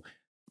really no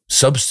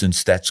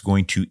substance that's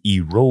going to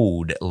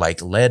erode like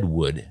lead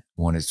would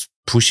when it's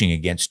pushing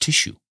against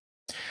tissue.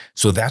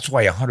 So that's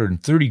why a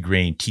 130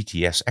 grain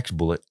TTSX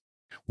bullet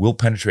will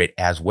penetrate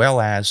as well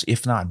as,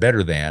 if not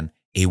better than,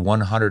 a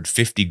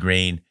 150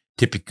 grain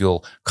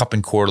typical cup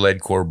and core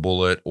lead core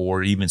bullet,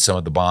 or even some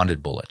of the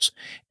bonded bullets.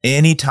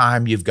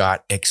 Anytime you've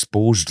got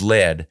exposed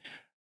lead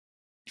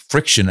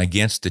friction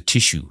against the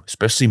tissue,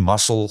 especially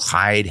muscle,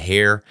 hide,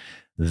 hair,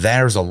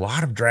 there's a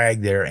lot of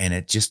drag there, and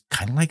it just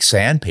kind of like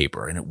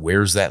sandpaper, and it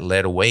wears that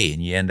lead away,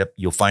 and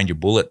you'll find your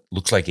bullet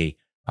looks like a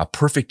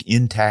perfect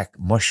intact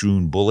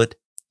mushroom bullet,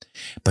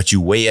 but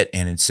you weigh it,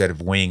 and instead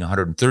of weighing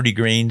 130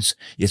 grains,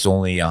 it's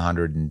only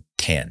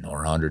 110 or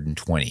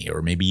 120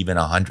 or maybe even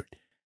 100,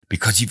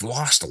 because you've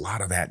lost a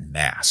lot of that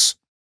mass.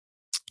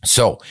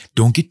 So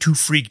don't get too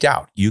freaked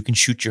out. You can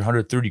shoot your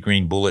 130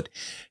 grain bullet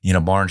in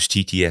a Barnes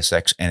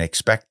TTSX and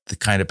expect the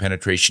kind of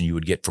penetration you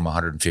would get from a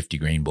 150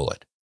 grain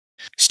bullet.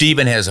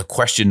 Stephen has a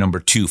question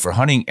number 2. For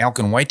hunting elk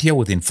and whitetail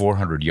within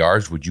 400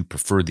 yards, would you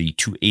prefer the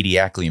 280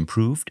 Ackley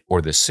Improved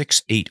or the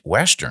 6.8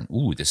 Western?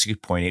 Ooh, the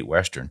 6.8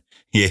 Western.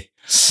 Yeah.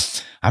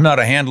 I'm not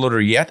a hand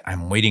loader yet.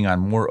 I'm waiting on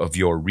more of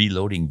your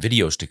reloading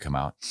videos to come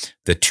out.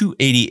 The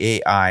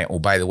 280 AI, oh,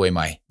 by the way,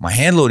 my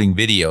hand loading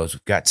videos,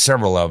 we've got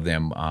several of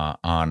them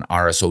on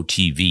RSO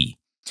TV.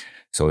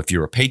 So if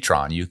you're a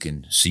patron, you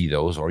can see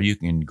those, or you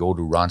can go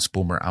to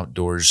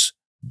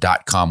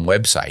ronspomeroutdoors.com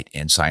website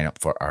and sign up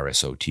for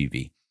RSO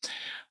TV.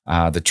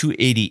 The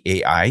 280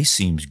 AI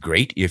seems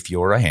great if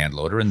you're a hand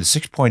loader, and the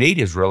 6.8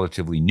 is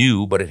relatively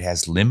new, but it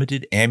has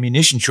limited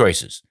ammunition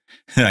choices.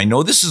 I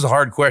know this is a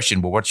hard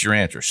question, but what's your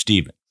answer,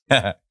 Stephen?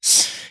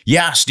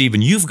 Yeah,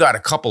 Stephen, you've got a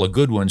couple of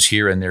good ones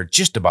here, and they're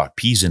just about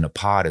peas in a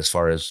pod as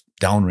far as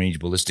downrange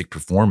ballistic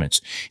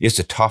performance. It's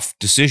a tough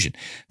decision.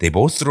 They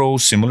both throw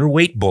similar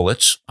weight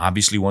bullets.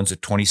 Obviously, one's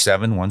at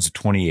 27, one's at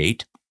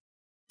 28.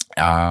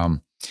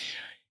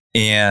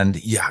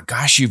 And yeah,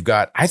 gosh,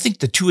 I think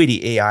the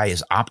 280 AI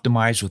is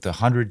optimized with a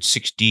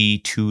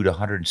 162 to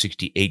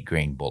 168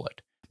 grain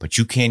bullet. But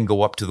you can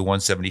go up to the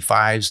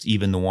 175s,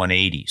 even the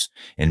 180s,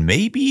 and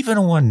maybe even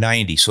a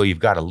 190. So you've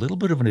got a little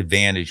bit of an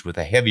advantage with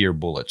the heavier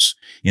bullets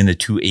in the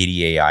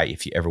 280 AI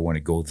if you ever want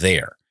to go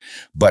there.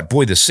 But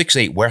boy, the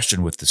 6.8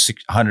 Western with the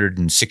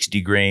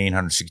 160 grain,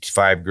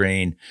 165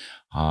 grain,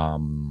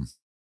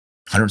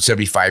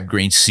 175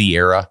 grain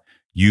Sierra,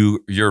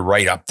 you're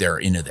right up there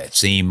into that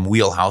same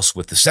wheelhouse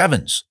with the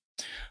 7s.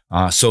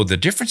 So the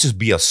differences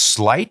be a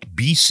slight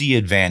BC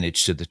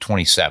advantage to the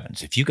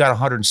 27s. If you got a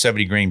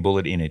 170 grain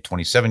bullet in a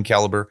 27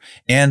 caliber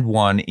and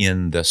one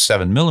in the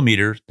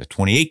 7mm, the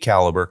 28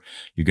 caliber,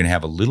 you're going to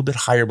have a little bit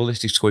higher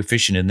ballistics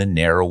coefficient in the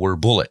narrower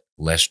bullet,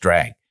 less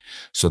drag.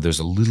 So there's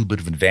a little bit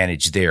of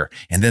advantage there.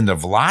 And then the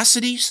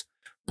velocities,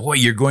 boy,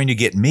 you're going to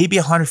get maybe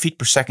 100 feet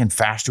per second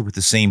faster with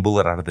the same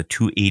bullet out of the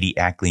 280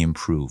 Ackley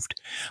improved.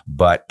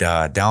 But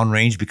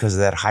downrange, because of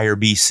that higher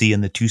BC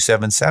in the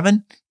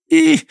 277,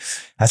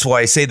 that's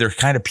why I say they're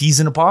kind of peas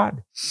in a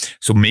pod.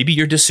 So maybe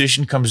your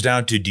decision comes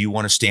down to, do you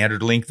want a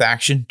standard length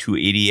action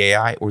 280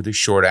 AI or the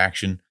short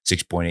action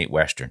 6.8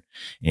 Western?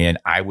 And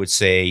I would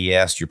say,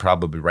 yes, you're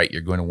probably right. You're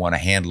going to want a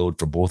hand load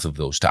for both of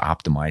those to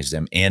optimize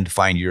them and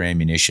find your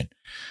ammunition.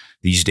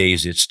 These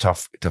days, it's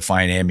tough to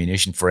find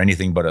ammunition for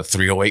anything but a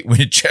 308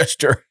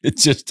 Winchester.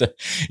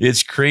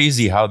 It's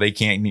crazy how they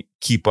can't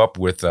keep up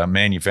with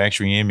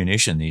manufacturing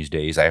ammunition these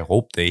days. I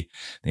hope they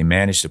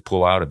manage to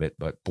pull out of it,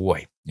 but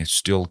boy, it's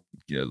still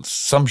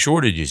some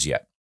shortages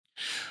yet.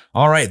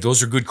 All right,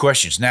 those are good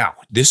questions. Now,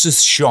 this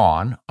is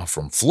Sean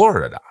from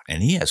Florida,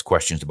 and he has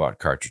questions about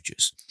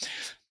cartridges.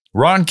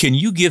 Ron, can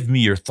you give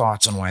me your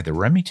thoughts on why the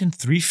Remington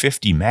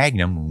 350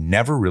 Magnum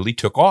never really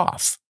took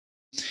off?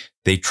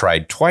 They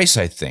tried twice,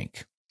 I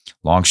think.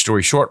 Long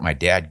story short, my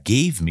dad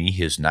gave me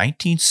his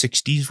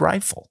 1960s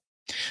rifle.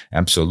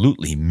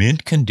 Absolutely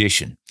mint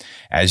condition.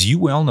 As you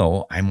well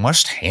know, I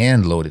must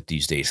hand load it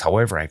these days.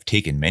 However, I've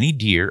taken many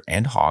deer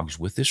and hogs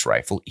with this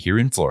rifle here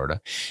in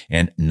Florida,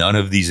 and none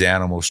of these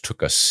animals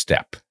took a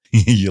step.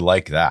 You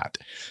like that?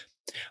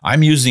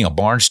 I'm using a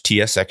Barnes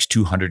TSX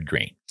 200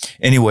 grain.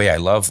 Anyway, I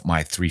love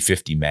my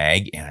 350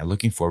 mag, and I'm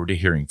looking forward to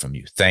hearing from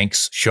you.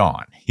 Thanks,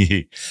 Sean.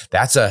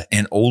 That's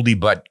an oldie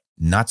but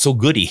not so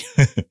goodie.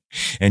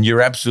 And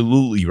you're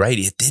absolutely right.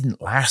 It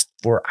didn't last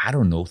for, I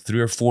don't know, 3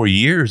 or 4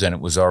 years, and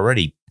it was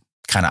already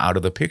kind of out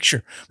of the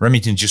picture.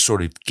 Remington just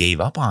sort of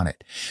gave up on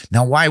it.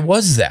 Now, why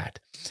was that?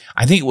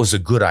 I think it was a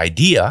good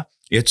idea.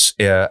 It's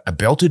a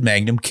belted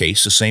Magnum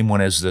case, the same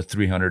one as the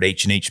 300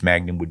 H&H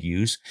Magnum would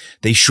use.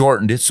 They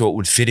shortened it so it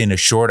would fit in a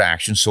short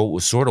action, so it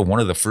was sort of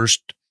one of the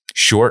first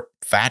short,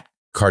 fat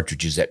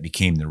cartridges that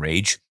became the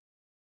rage.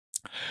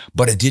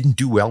 But it didn't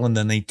do well in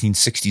the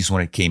 1960s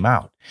when it came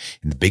out.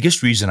 And the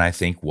biggest reason, I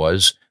think,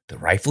 was the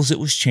rifles it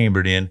was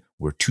chambered in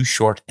were too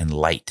short and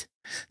light.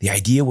 The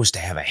idea was to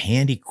have a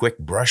handy, quick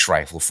brush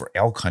rifle for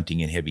elk hunting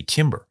in heavy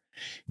timber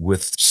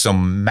with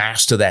some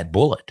mass to that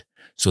bullet.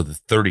 So the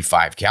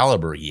 35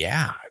 caliber,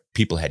 yeah,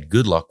 people had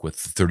good luck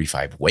with the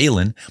 35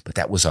 Whalen, but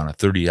that was on a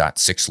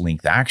 30-06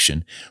 length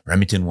action.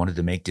 Remington wanted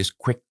to make this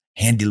quick,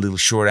 handy little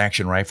short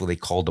action rifle. They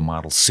called the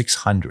model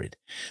 600,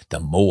 the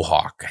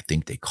Mohawk, I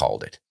think they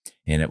called it.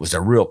 And it was a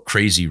real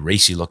crazy,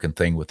 racy looking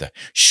thing with a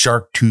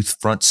shark tooth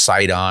front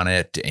sight on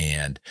it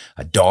and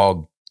a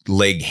dog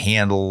leg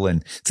handle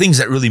and things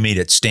that really made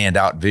it stand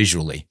out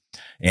visually.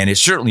 And it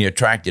certainly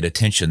attracted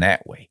attention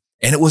that way.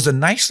 And it was a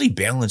nicely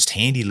balanced,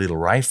 handy little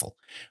rifle.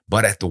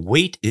 But at the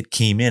weight it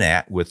came in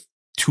at with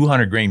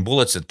 200 grain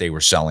bullets that they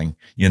were selling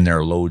in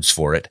their loads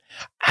for it,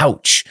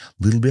 ouch,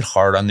 a little bit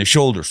hard on the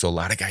shoulder. So a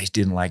lot of guys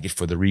didn't like it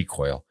for the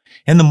recoil.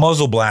 And the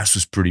muzzle blast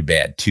was pretty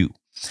bad too.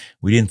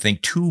 We didn't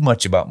think too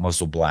much about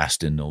muzzle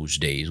blast in those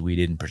days. We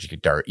didn't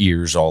protect our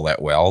ears all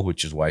that well,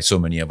 which is why so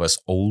many of us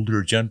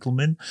older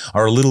gentlemen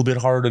are a little bit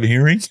hard of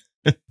hearing.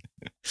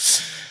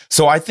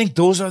 So I think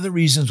those are the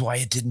reasons why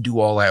it didn't do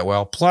all that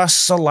well.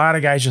 Plus, a lot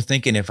of guys are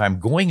thinking, if I'm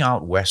going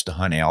out west to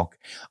hunt elk,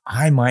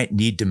 I might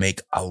need to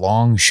make a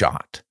long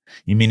shot.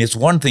 I mean, it's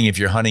one thing if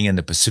you're hunting in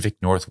the Pacific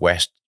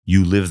Northwest,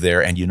 you live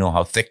there and you know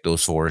how thick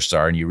those forests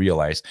are, and you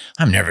realize,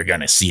 I'm never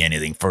going to see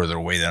anything further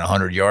away than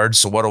 100 yards,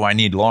 so what do I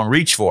need long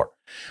reach for?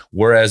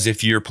 Whereas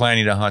if you're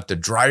planning to hunt the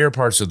drier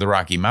parts of the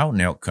Rocky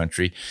Mountain elk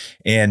country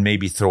and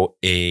maybe throw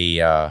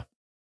a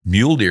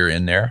mule deer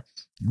in there,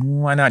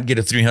 why not get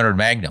a 300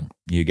 Magnum?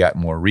 You got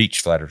more reach,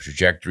 flatter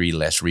trajectory,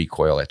 less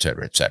recoil, et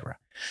cetera, et cetera.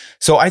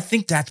 So I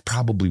think that's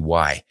probably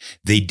why.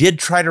 They did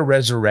try to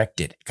resurrect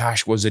it.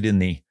 Gosh, was it in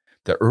the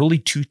early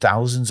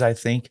 2000s, I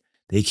think?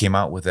 They came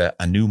out with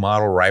a new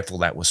model rifle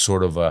that was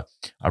sort of a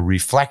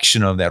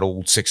reflection of that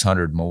old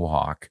 600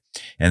 Mohawk.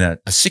 And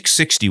a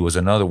 660 was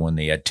another one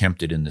they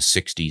attempted in the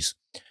 60s.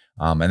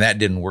 And that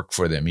didn't work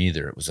for them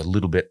either. It was a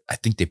little bit, I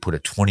think they put a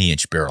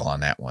 20-inch barrel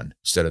on that one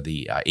instead of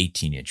the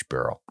 18-inch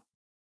barrel.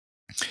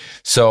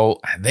 So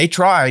they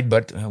tried,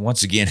 but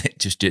once again,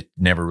 it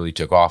never really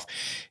took off.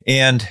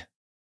 And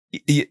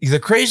the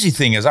crazy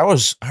thing is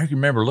I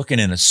remember looking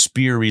in a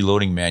spear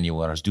reloading manual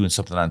when I was doing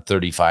something on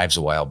 35s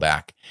a while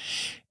back.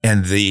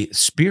 And the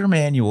spear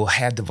manual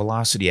had the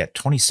velocity at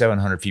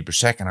 2,700 feet per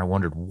second. I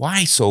wondered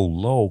why so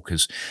low,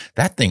 because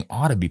that thing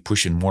ought to be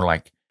pushing more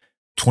like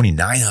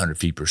 2,900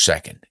 feet per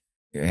second.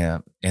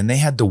 And they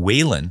had the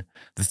Whalen,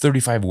 the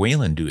 35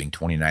 Whalen doing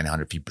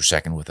 2,900 feet per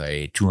second with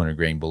a 200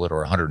 grain bullet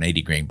or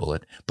 180 grain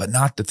bullet, but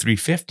not the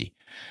 350.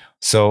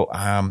 So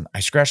I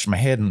scratched my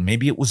head, and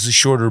maybe it was the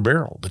shorter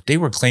barrel, but they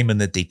were claiming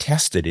that they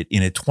tested it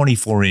in a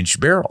 24-inch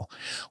barrel.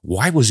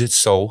 Why was it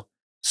so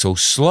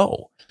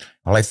slow?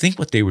 Well, I think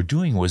what they were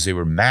doing was they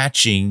were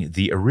matching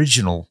the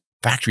original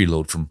factory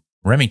load from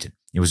Remington.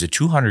 It was a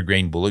 200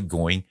 grain bullet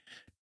going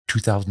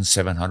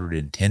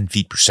 2,710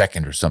 feet per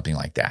second or something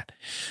like that.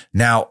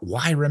 Now,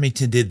 why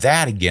Remington did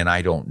that again,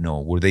 I don't know.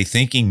 Were they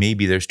thinking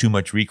maybe there's too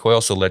much recoil,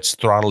 so let's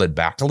throttle it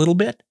back a little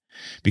bit?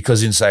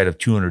 Because inside of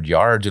 200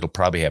 yards, it'll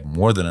probably have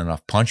more than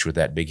enough punch with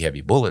that big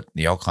heavy bullet.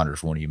 The elk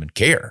hunters won't even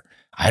care.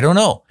 I don't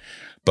know.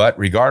 But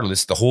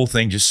regardless, the whole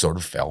thing just sort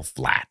of fell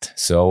flat.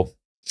 So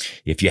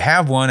if you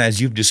have one,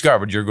 as you've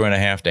discovered, you're going to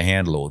have to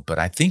hand load. But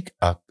I think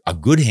a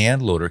good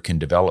hand loader can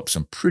develop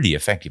some pretty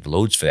effective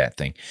loads for that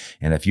thing.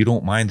 And if you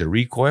don't mind the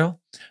recoil,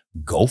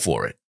 go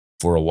for it.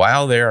 For a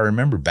while there, I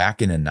remember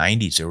back in the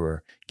 90s, there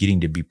were getting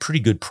to be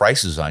pretty good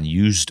prices on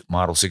used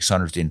Model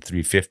 600s and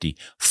 350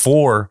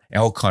 for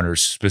elk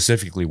hunters,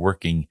 specifically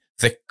working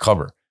thick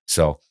cover.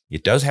 So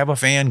it does have a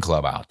fan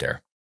club out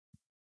there.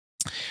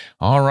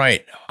 All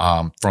right.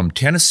 From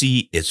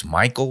Tennessee, it's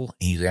Michael.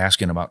 He's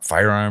asking about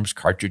firearms,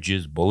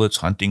 cartridges, bullets,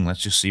 hunting.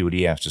 Let's just see what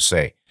he has to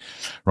say.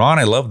 Ron,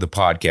 I love the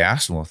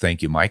podcast. Well,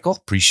 thank you, Michael.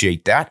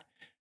 Appreciate that.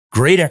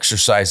 Great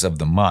exercise of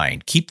the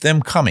mind. Keep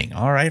them coming.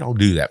 All right, I'll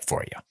do that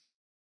for you.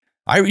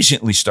 I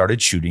recently started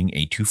shooting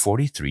a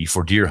 243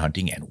 for deer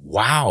hunting, and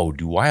wow,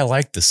 do I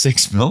like the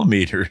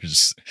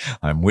 6mm.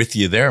 I'm with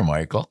you there,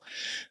 Michael.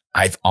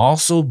 I've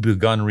also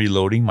begun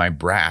reloading my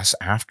brass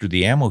after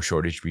the ammo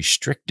shortage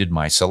restricted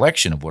my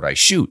selection of what I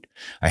shoot.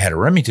 I had a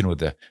Remington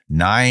with a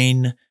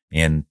 9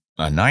 and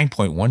a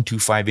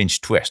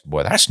 9.125-inch twist.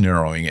 Boy, that's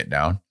narrowing it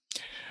down.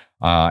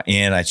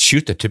 And I'd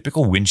shoot the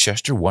typical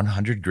Winchester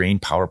 100 grain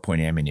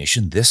PowerPoint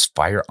ammunition. This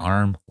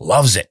firearm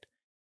loves it.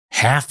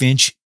 1/2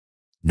 inch,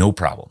 no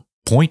problem.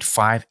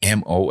 0.5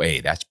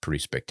 MOA. That's pretty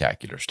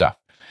spectacular stuff.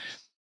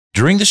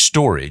 During the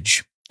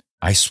storage,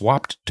 I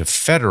swapped to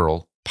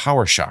Federal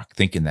PowerShock,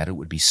 thinking that it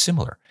would be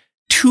similar.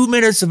 2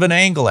 minutes of an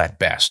angle at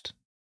best.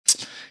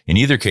 In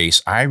either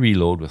case, I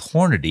reload with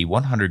Hornady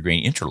 100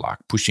 grain interlock,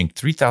 pushing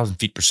 3,000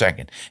 feet per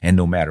second. And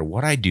no matter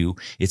what I do,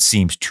 it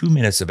seems 2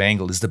 minutes of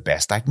angle is the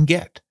best I can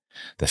get.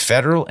 The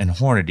Federal and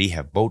Hornady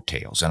have boat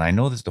tails, and I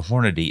know that the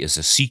Hornady is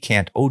a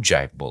secant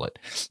ogive bullet,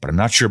 but I'm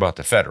not sure about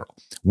the Federal.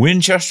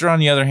 Winchester, on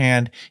the other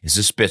hand, is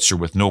a Spitzer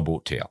with no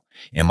boat tail.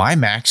 Am I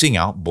maxing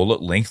out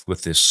bullet length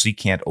with this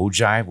secant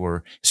ogive,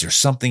 or is there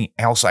something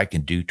else I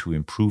can do to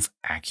improve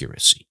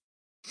accuracy?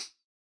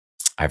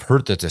 I've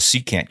heard that the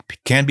secant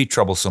can be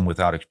troublesome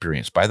without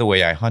experience. By the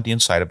way, I hunt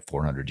inside of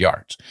 400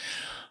 yards.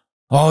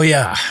 Oh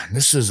yeah,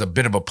 this is a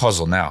bit of a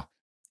puzzle now.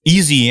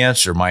 Easy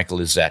answer, Michael,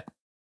 is that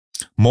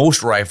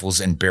most rifles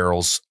and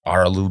barrels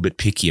are a little bit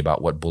picky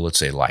about what bullets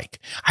they like.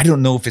 I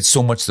don't know if it's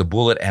so much the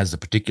bullet as the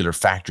particular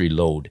factory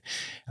load.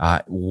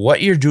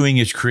 What you're doing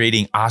is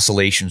creating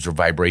oscillations or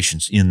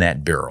vibrations in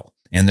that barrel.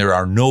 And there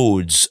are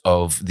nodes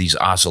of these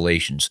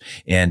oscillations.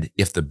 And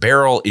if the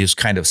barrel is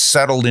kind of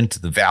settled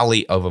into the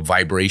valley of a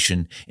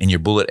vibration and your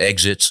bullet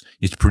exits,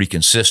 it's pretty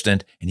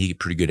consistent and you get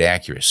pretty good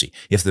accuracy.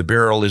 If the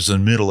barrel is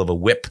in the middle of a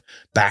whip,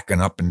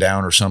 backing up and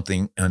down or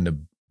something, and the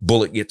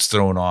bullet gets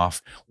thrown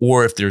off,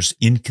 or if there's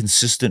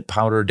inconsistent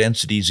powder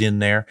densities in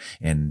there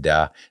and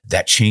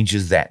that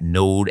changes that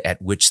node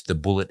at which the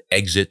bullet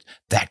exits,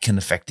 that can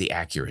affect the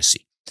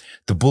accuracy.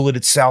 The bullet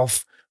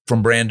itself,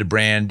 from brand to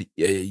brand,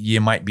 you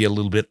might be a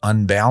little bit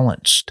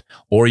unbalanced,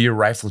 or your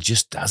rifle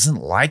just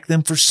doesn't like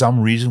them for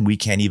some reason we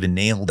can't even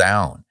nail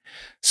down.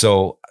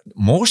 So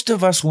most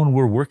of us, when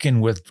we're working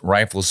with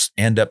rifles,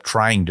 end up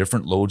trying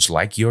different loads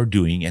like you're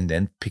doing and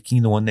then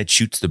picking the one that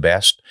shoots the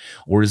best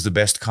or is the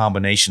best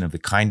combination of the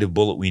kind of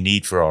bullet we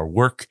need for our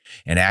work,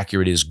 and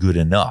accurate is good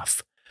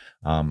enough.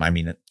 I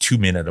mean, a 2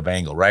 minute of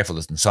angle rifle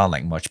doesn't sound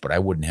like much, but I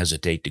wouldn't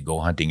hesitate to go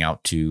hunting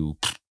out to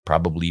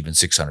probably even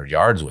 600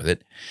 yards with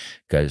it,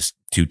 because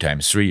 2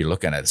 times 3, you're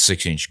looking at a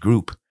 6-inch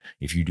group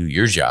if you do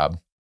your job.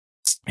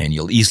 And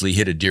you'll easily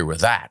hit a deer with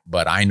that.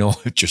 But I know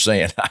what you're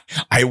saying.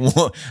 I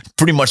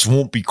pretty much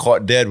won't be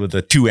caught dead with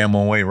a 2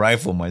 MOA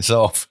rifle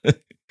myself.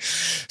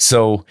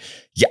 So,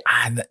 yeah,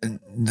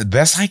 the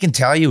best I can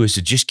tell you is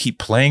to just keep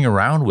playing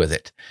around with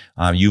it.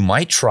 You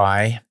might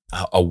try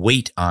a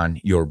weight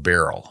on your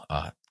barrel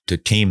to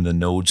tame the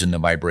nodes and the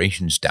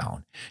vibrations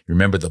down.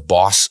 Remember the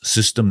Boss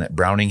system that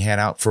Browning had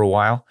out for a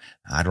while?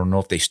 I don't know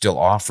if they still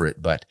offer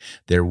it, but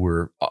there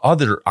were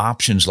other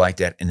options like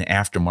that in the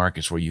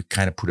aftermarkets where you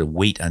kind of put a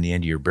weight on the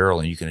end of your barrel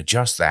and you can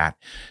adjust that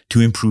to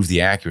improve the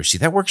accuracy.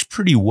 That works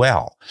pretty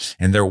well.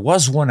 And there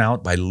was one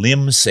out by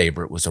Limb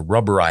Saber. It was a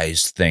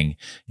rubberized thing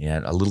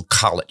and a little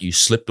collet you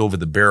slipped over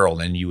the barrel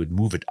and you would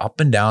move it up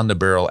and down the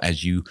barrel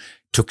as you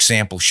took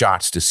sample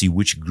shots to see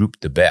which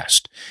grouped the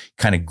best.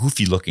 Kind of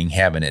goofy looking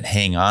having it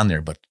hang on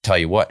there. But tell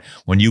you what,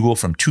 when you go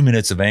from 2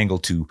 minutes of angle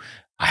to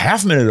a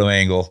half minute of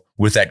angle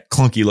with that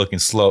clunky looking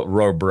slow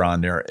rubber on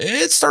there,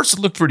 it starts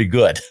to look pretty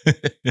good.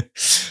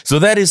 So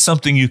that is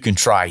something you can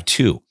try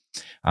too.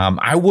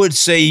 I would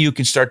say you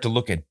can start to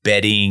look at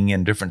bedding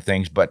and different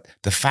things, but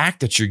the fact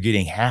that you're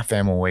getting half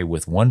ammo away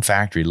with one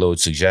factory load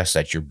suggests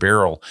that your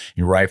barrel,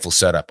 your rifle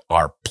setup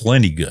are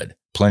plenty good,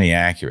 plenty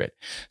accurate.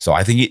 So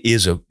I think it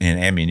is an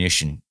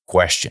ammunition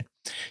question.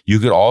 You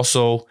could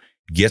also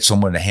get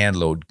someone to hand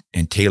load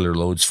and tailor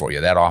loads for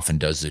you. That often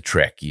does the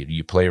trick.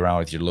 You play around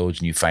with your loads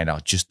and you find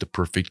out just the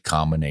perfect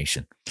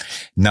combination.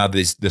 Now,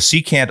 the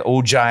secant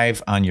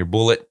ogive on your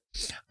bullet,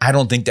 I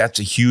don't think that's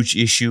a huge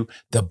issue.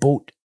 The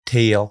boat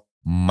tail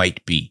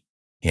might be.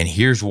 And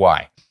here's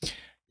why.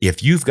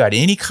 If you've got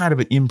any kind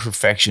of an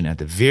imperfection at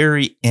the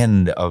very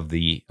end of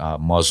the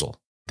muzzle,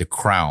 the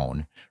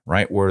crown,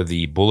 right where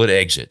the bullet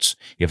exits,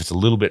 if it's a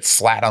little bit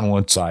flat on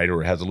one side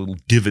or it has a little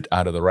divot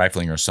out of the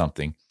rifling or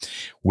something,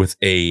 with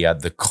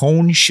the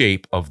cone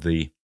shape of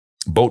the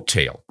boat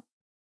tail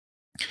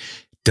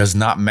does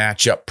not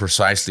match up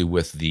precisely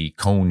with the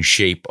cone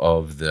shape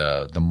of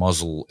the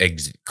muzzle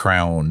exit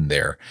crown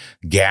there.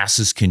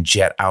 Gases can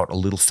jet out a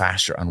little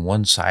faster on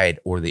one side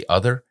or the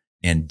other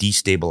and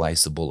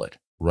destabilize the bullet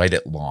right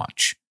at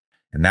launch.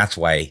 And that's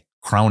why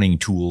crowning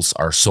tools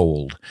are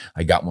sold.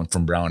 I got one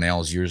from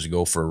Brownells years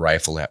ago for a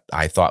rifle that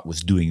I thought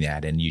was doing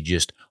that. And you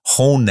just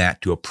hone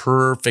that to a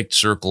perfect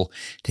circle,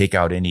 take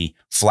out any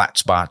flat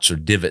spots or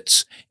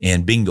divots,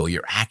 and bingo,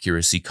 your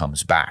accuracy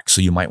comes back.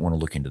 So you might want to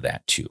look into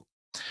that too.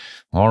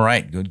 All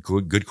right,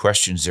 good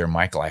questions there,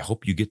 Michael. I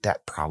hope you get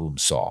that problem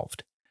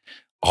solved.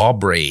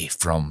 Aubrey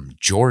from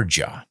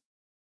Georgia.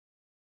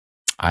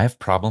 I have a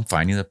problem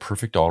finding the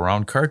perfect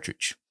all-around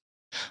cartridge.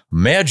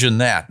 Imagine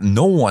that.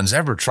 No one's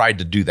ever tried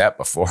to do that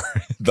before.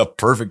 The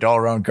perfect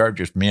all-around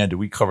cartridge. Man, do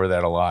we cover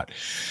that a lot.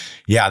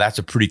 Yeah, that's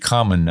a pretty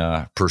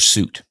common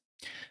pursuit.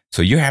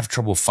 So you have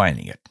trouble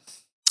finding it.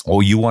 Oh,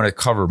 you want to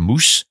cover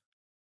moose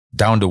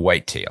down to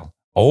whitetail.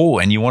 Oh,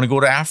 and you want to go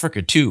to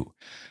Africa too.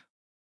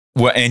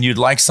 Well, and you'd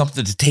like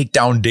something to take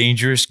down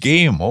dangerous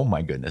game. Oh,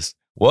 my goodness.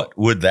 What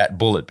would that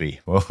bullet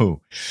be?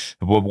 Whoa.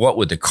 Well, what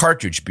would the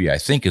cartridge be, I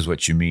think is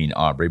what you mean,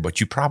 Aubrey,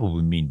 but you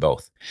probably mean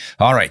both.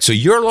 All right, so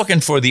you're looking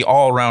for the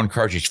all-around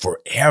cartridge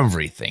for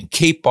everything,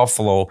 Cape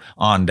Buffalo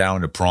on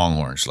down to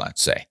pronghorns,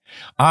 let's say.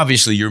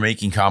 Obviously, you're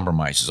making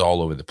compromises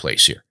all over the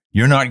place here.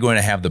 You're not going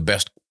to have the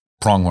best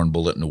pronghorn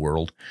bullet in the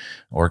world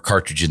or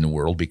cartridge in the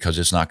world because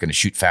it's not going to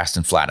shoot fast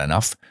and flat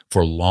enough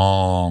for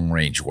long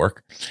range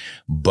work.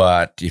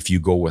 But if you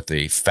go with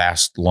a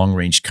fast, long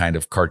range kind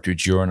of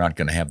cartridge, you're not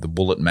going to have the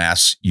bullet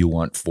mass you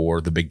want for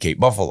the big Cape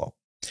Buffalo.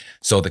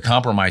 So the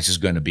compromise is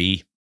going to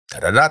be,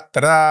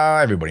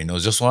 everybody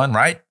knows this one,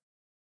 right?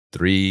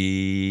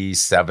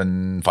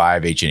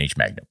 375 H&H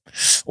Magnum,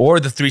 or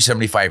the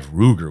 375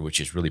 Ruger, which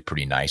is really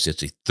pretty nice.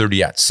 It's a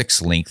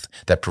 30-06 length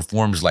that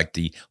performs like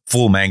the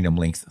full Magnum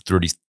length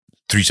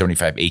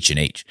 375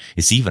 H&H.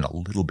 It's even a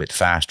little bit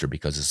faster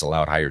because it's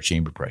allowed higher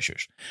chamber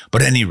pressures.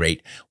 But at any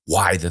rate,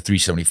 why the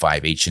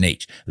 375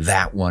 H&H?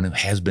 That one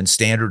has been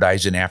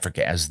standardized in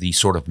Africa as the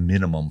sort of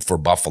minimum for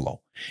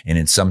buffalo. And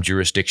in some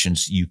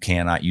jurisdictions, you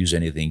cannot use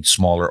anything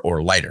smaller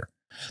or lighter.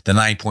 The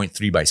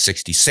 9.3 by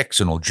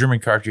 66, an old German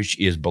cartridge,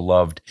 is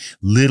beloved,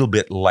 little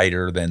bit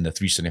lighter than the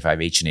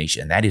 375 H&H,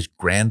 and that is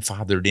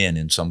grandfathered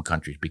in some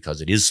countries because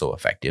it is so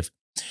effective.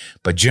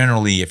 But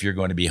generally, if you're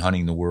going to be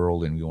hunting the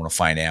world and you want to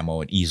find ammo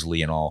and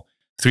easily and all,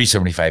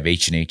 375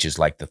 H&H is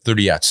like the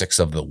 30-06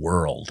 of the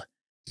world.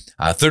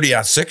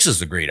 30-06 is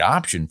a great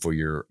option for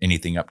your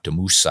anything up to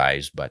moose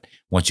size, but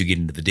once you get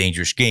into the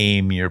dangerous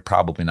game, you're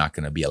probably not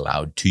going to be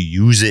allowed to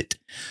use it.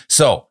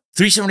 So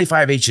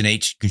 375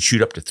 H&H can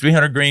shoot up to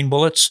 300 grain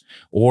bullets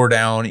or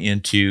down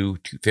into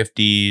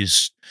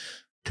 250s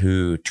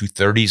to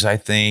 230s, I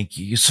think.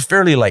 It's a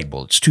fairly light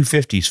bullet. It's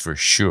 250s for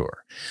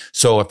sure.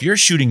 So if you're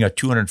shooting a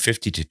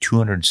 250 to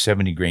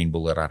 270 grain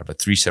bullet out of a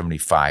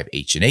 375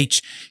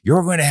 H&H,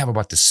 you're going to have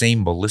about the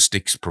same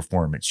ballistics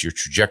performance, your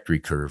trajectory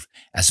curve,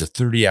 as a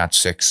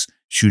 30-06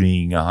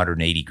 shooting a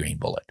 180 grain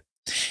bullet.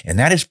 And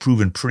that is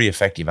proven pretty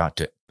effective out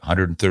to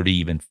 130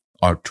 even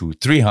or to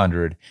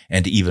 300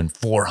 and even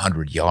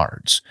 400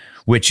 yards,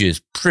 which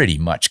is pretty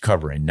much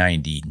covering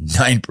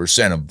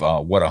 99%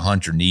 of what a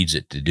hunter needs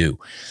it to do.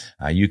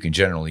 You can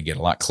generally get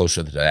a lot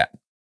closer to that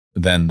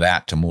than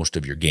that to most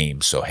of your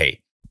games. So,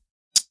 hey,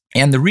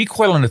 And the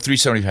recoil on the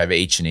 375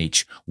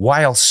 H&H,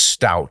 while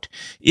stout,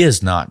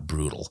 is not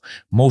brutal.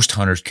 Most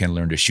hunters can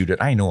learn to shoot it.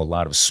 I know a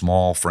lot of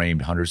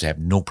small-framed hunters have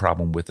no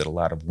problem with it. A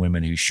lot of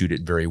women who shoot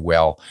it very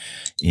well,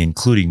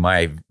 including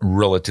my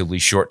relatively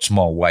short,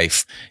 small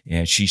wife.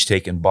 And she's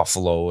taken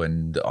buffalo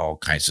and all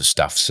kinds of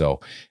stuff. So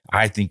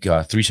I think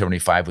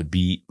 375 would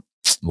be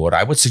what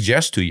I would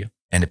suggest to you.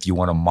 And if you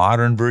want a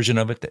modern version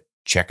of it,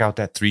 check out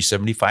that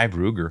 375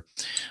 Ruger.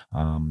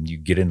 You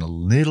get in a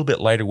little bit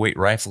lighter weight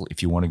rifle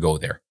if you want to go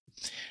there.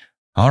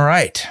 All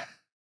right.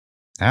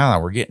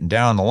 Now we're getting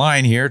down the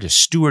line here to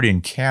Stuart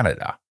in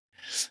Canada.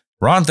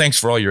 Ron, thanks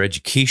for all your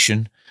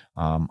education.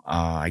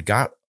 I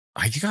got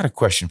a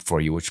question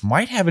for you, which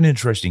might have an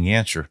interesting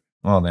answer.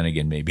 Well, then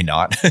again, maybe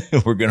not.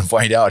 We're going to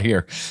find out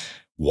here.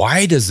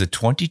 Why does the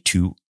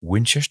 22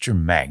 Winchester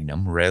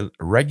Magnum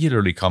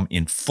regularly come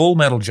in full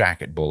metal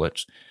jacket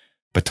bullets,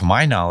 but to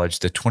my knowledge,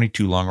 the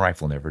 22 long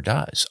rifle never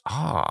does?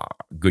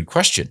 Good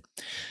question.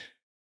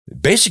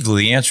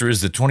 Basically, the answer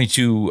is the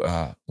 22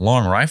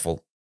 long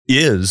rifle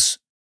is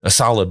a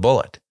solid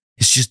bullet.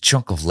 It's just a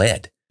chunk of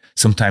lead.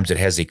 Sometimes it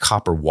has a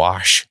copper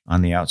wash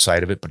on the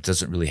outside of it, but it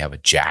doesn't really have a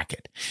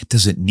jacket. It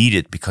doesn't need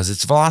it because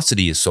its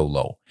velocity is so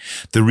low.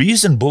 The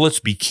reason bullets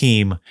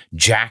became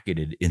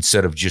jacketed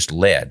instead of just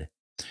lead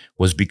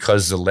was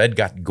because the lead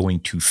got going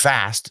too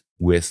fast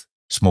with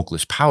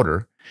smokeless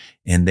powder,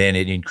 and then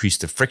it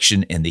increased the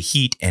friction and the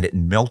heat, and it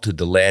melted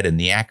the lead, and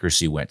the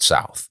accuracy went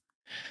south.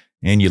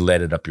 And you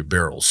leaded up your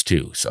barrels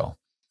too. So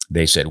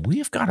they said,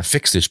 we've got to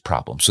fix this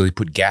problem. So they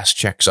put gas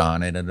checks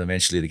on it, and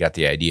eventually they got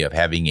the idea of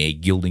having a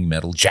gilding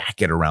metal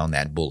jacket around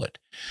that bullet.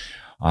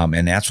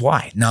 And that's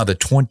why. Now, the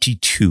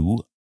 22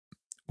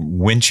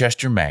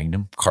 Winchester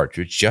Magnum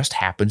cartridge just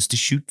happens to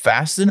shoot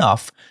fast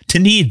enough to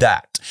need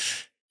that.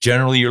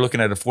 Generally, you're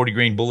looking at a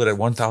 40-grain bullet at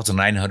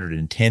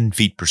 1,910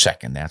 feet per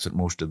second. That's what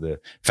most of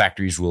the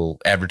factories will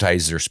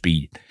advertise their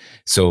speed.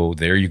 So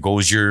there you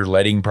goes your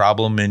leading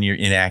problem and your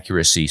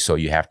inaccuracy. So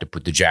you have to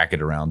put the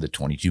jacket around the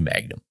 22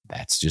 Magnum.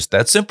 That's just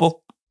that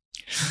simple.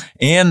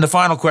 And the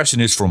final question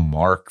is from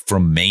Mark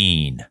from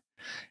Maine.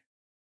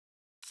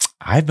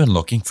 I've been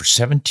looking for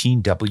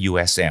 17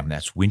 WSM,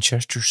 that's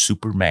Winchester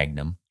Super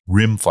Magnum,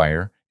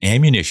 rimfire,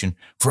 ammunition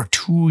for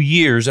 2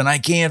 years, and I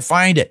can't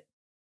find it.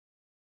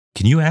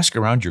 Can you ask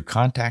around your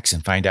contacts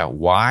and find out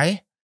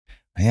why?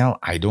 Well,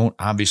 I don't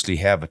obviously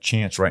have a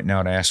chance right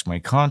now to ask my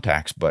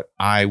contacts, but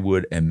I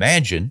would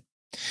imagine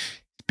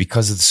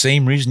because of the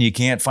same reason you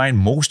can't find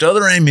most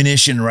other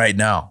ammunition right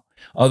now,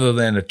 other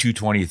than a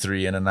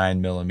 223 and a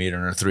 9mm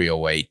and a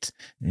 308.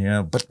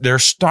 Yeah, but they're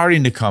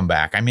starting to come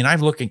back. I mean,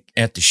 I'm looking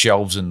at the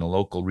shelves in the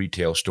local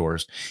retail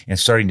stores and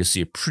starting to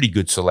see a pretty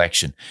good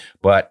selection,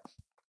 but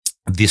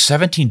the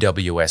 17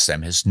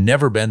 WSM has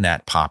never been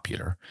that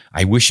popular.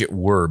 I wish it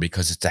were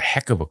because it's a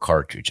heck of a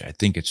cartridge. I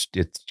think it's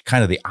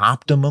kind of the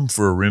optimum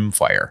for a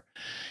rimfire.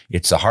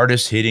 It's the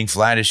hardest hitting,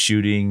 flattest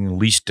shooting,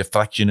 least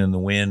deflection in the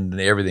wind, and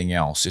everything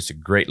else. It's a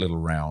great little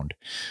round.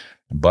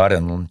 But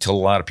until a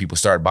lot of people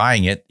start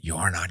buying it,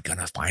 you're not going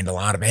to find a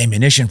lot of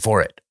ammunition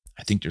for it.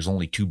 I think there's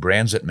only 2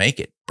 brands that make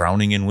it,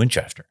 Browning and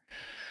Winchester.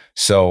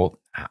 So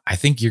I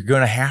think you're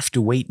going to have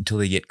to wait until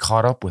they get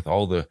caught up with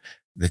all the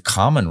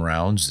common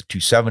rounds, the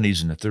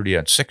 270s and the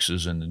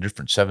 30-06s and the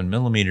different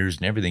 7mm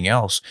and everything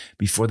else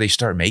before they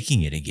start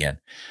making it again.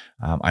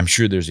 I'm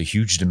sure there's a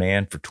huge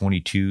demand for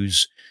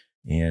 22s,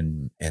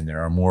 and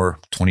there are more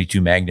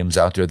 22 Magnums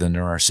out there than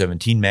there are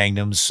 17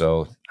 Magnums.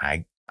 So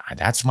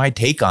that's my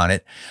take on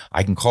it.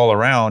 I can call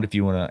around if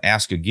you want to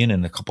ask again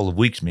in a couple of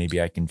weeks.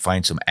 Maybe I can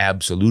find some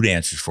absolute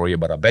answers for you,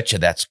 but I bet you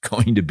that's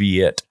going to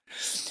be it.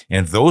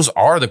 And those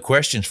are the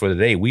questions for the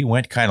day. We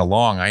went kind of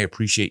long. I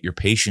appreciate your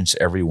patience,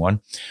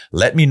 everyone.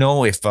 Let me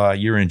know if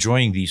you're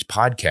enjoying these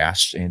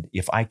podcasts and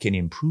if I can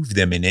improve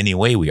them in any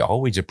way. We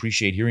always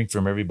appreciate hearing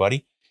from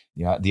everybody.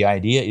 The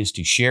idea is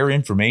to share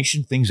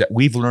information, things that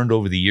we've learned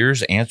over the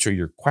years, answer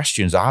your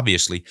questions,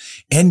 obviously,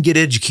 and get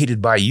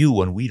educated by you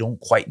when we don't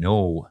quite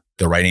know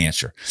the right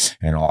answer.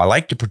 And I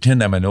like to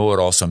pretend I'm a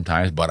know-it-all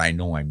sometimes, but I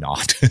know I'm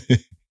not.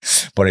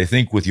 But I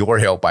think with your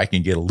help, I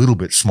can get a little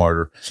bit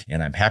smarter,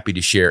 and I'm happy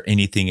to share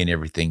anything and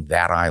everything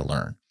that I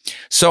learn.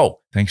 So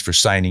thanks for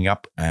signing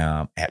up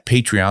at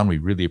Patreon. We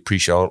really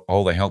appreciate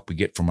all the help we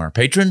get from our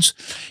patrons.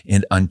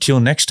 And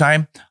until next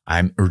time,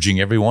 I'm urging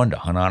everyone to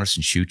hunt honest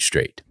and shoot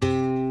straight.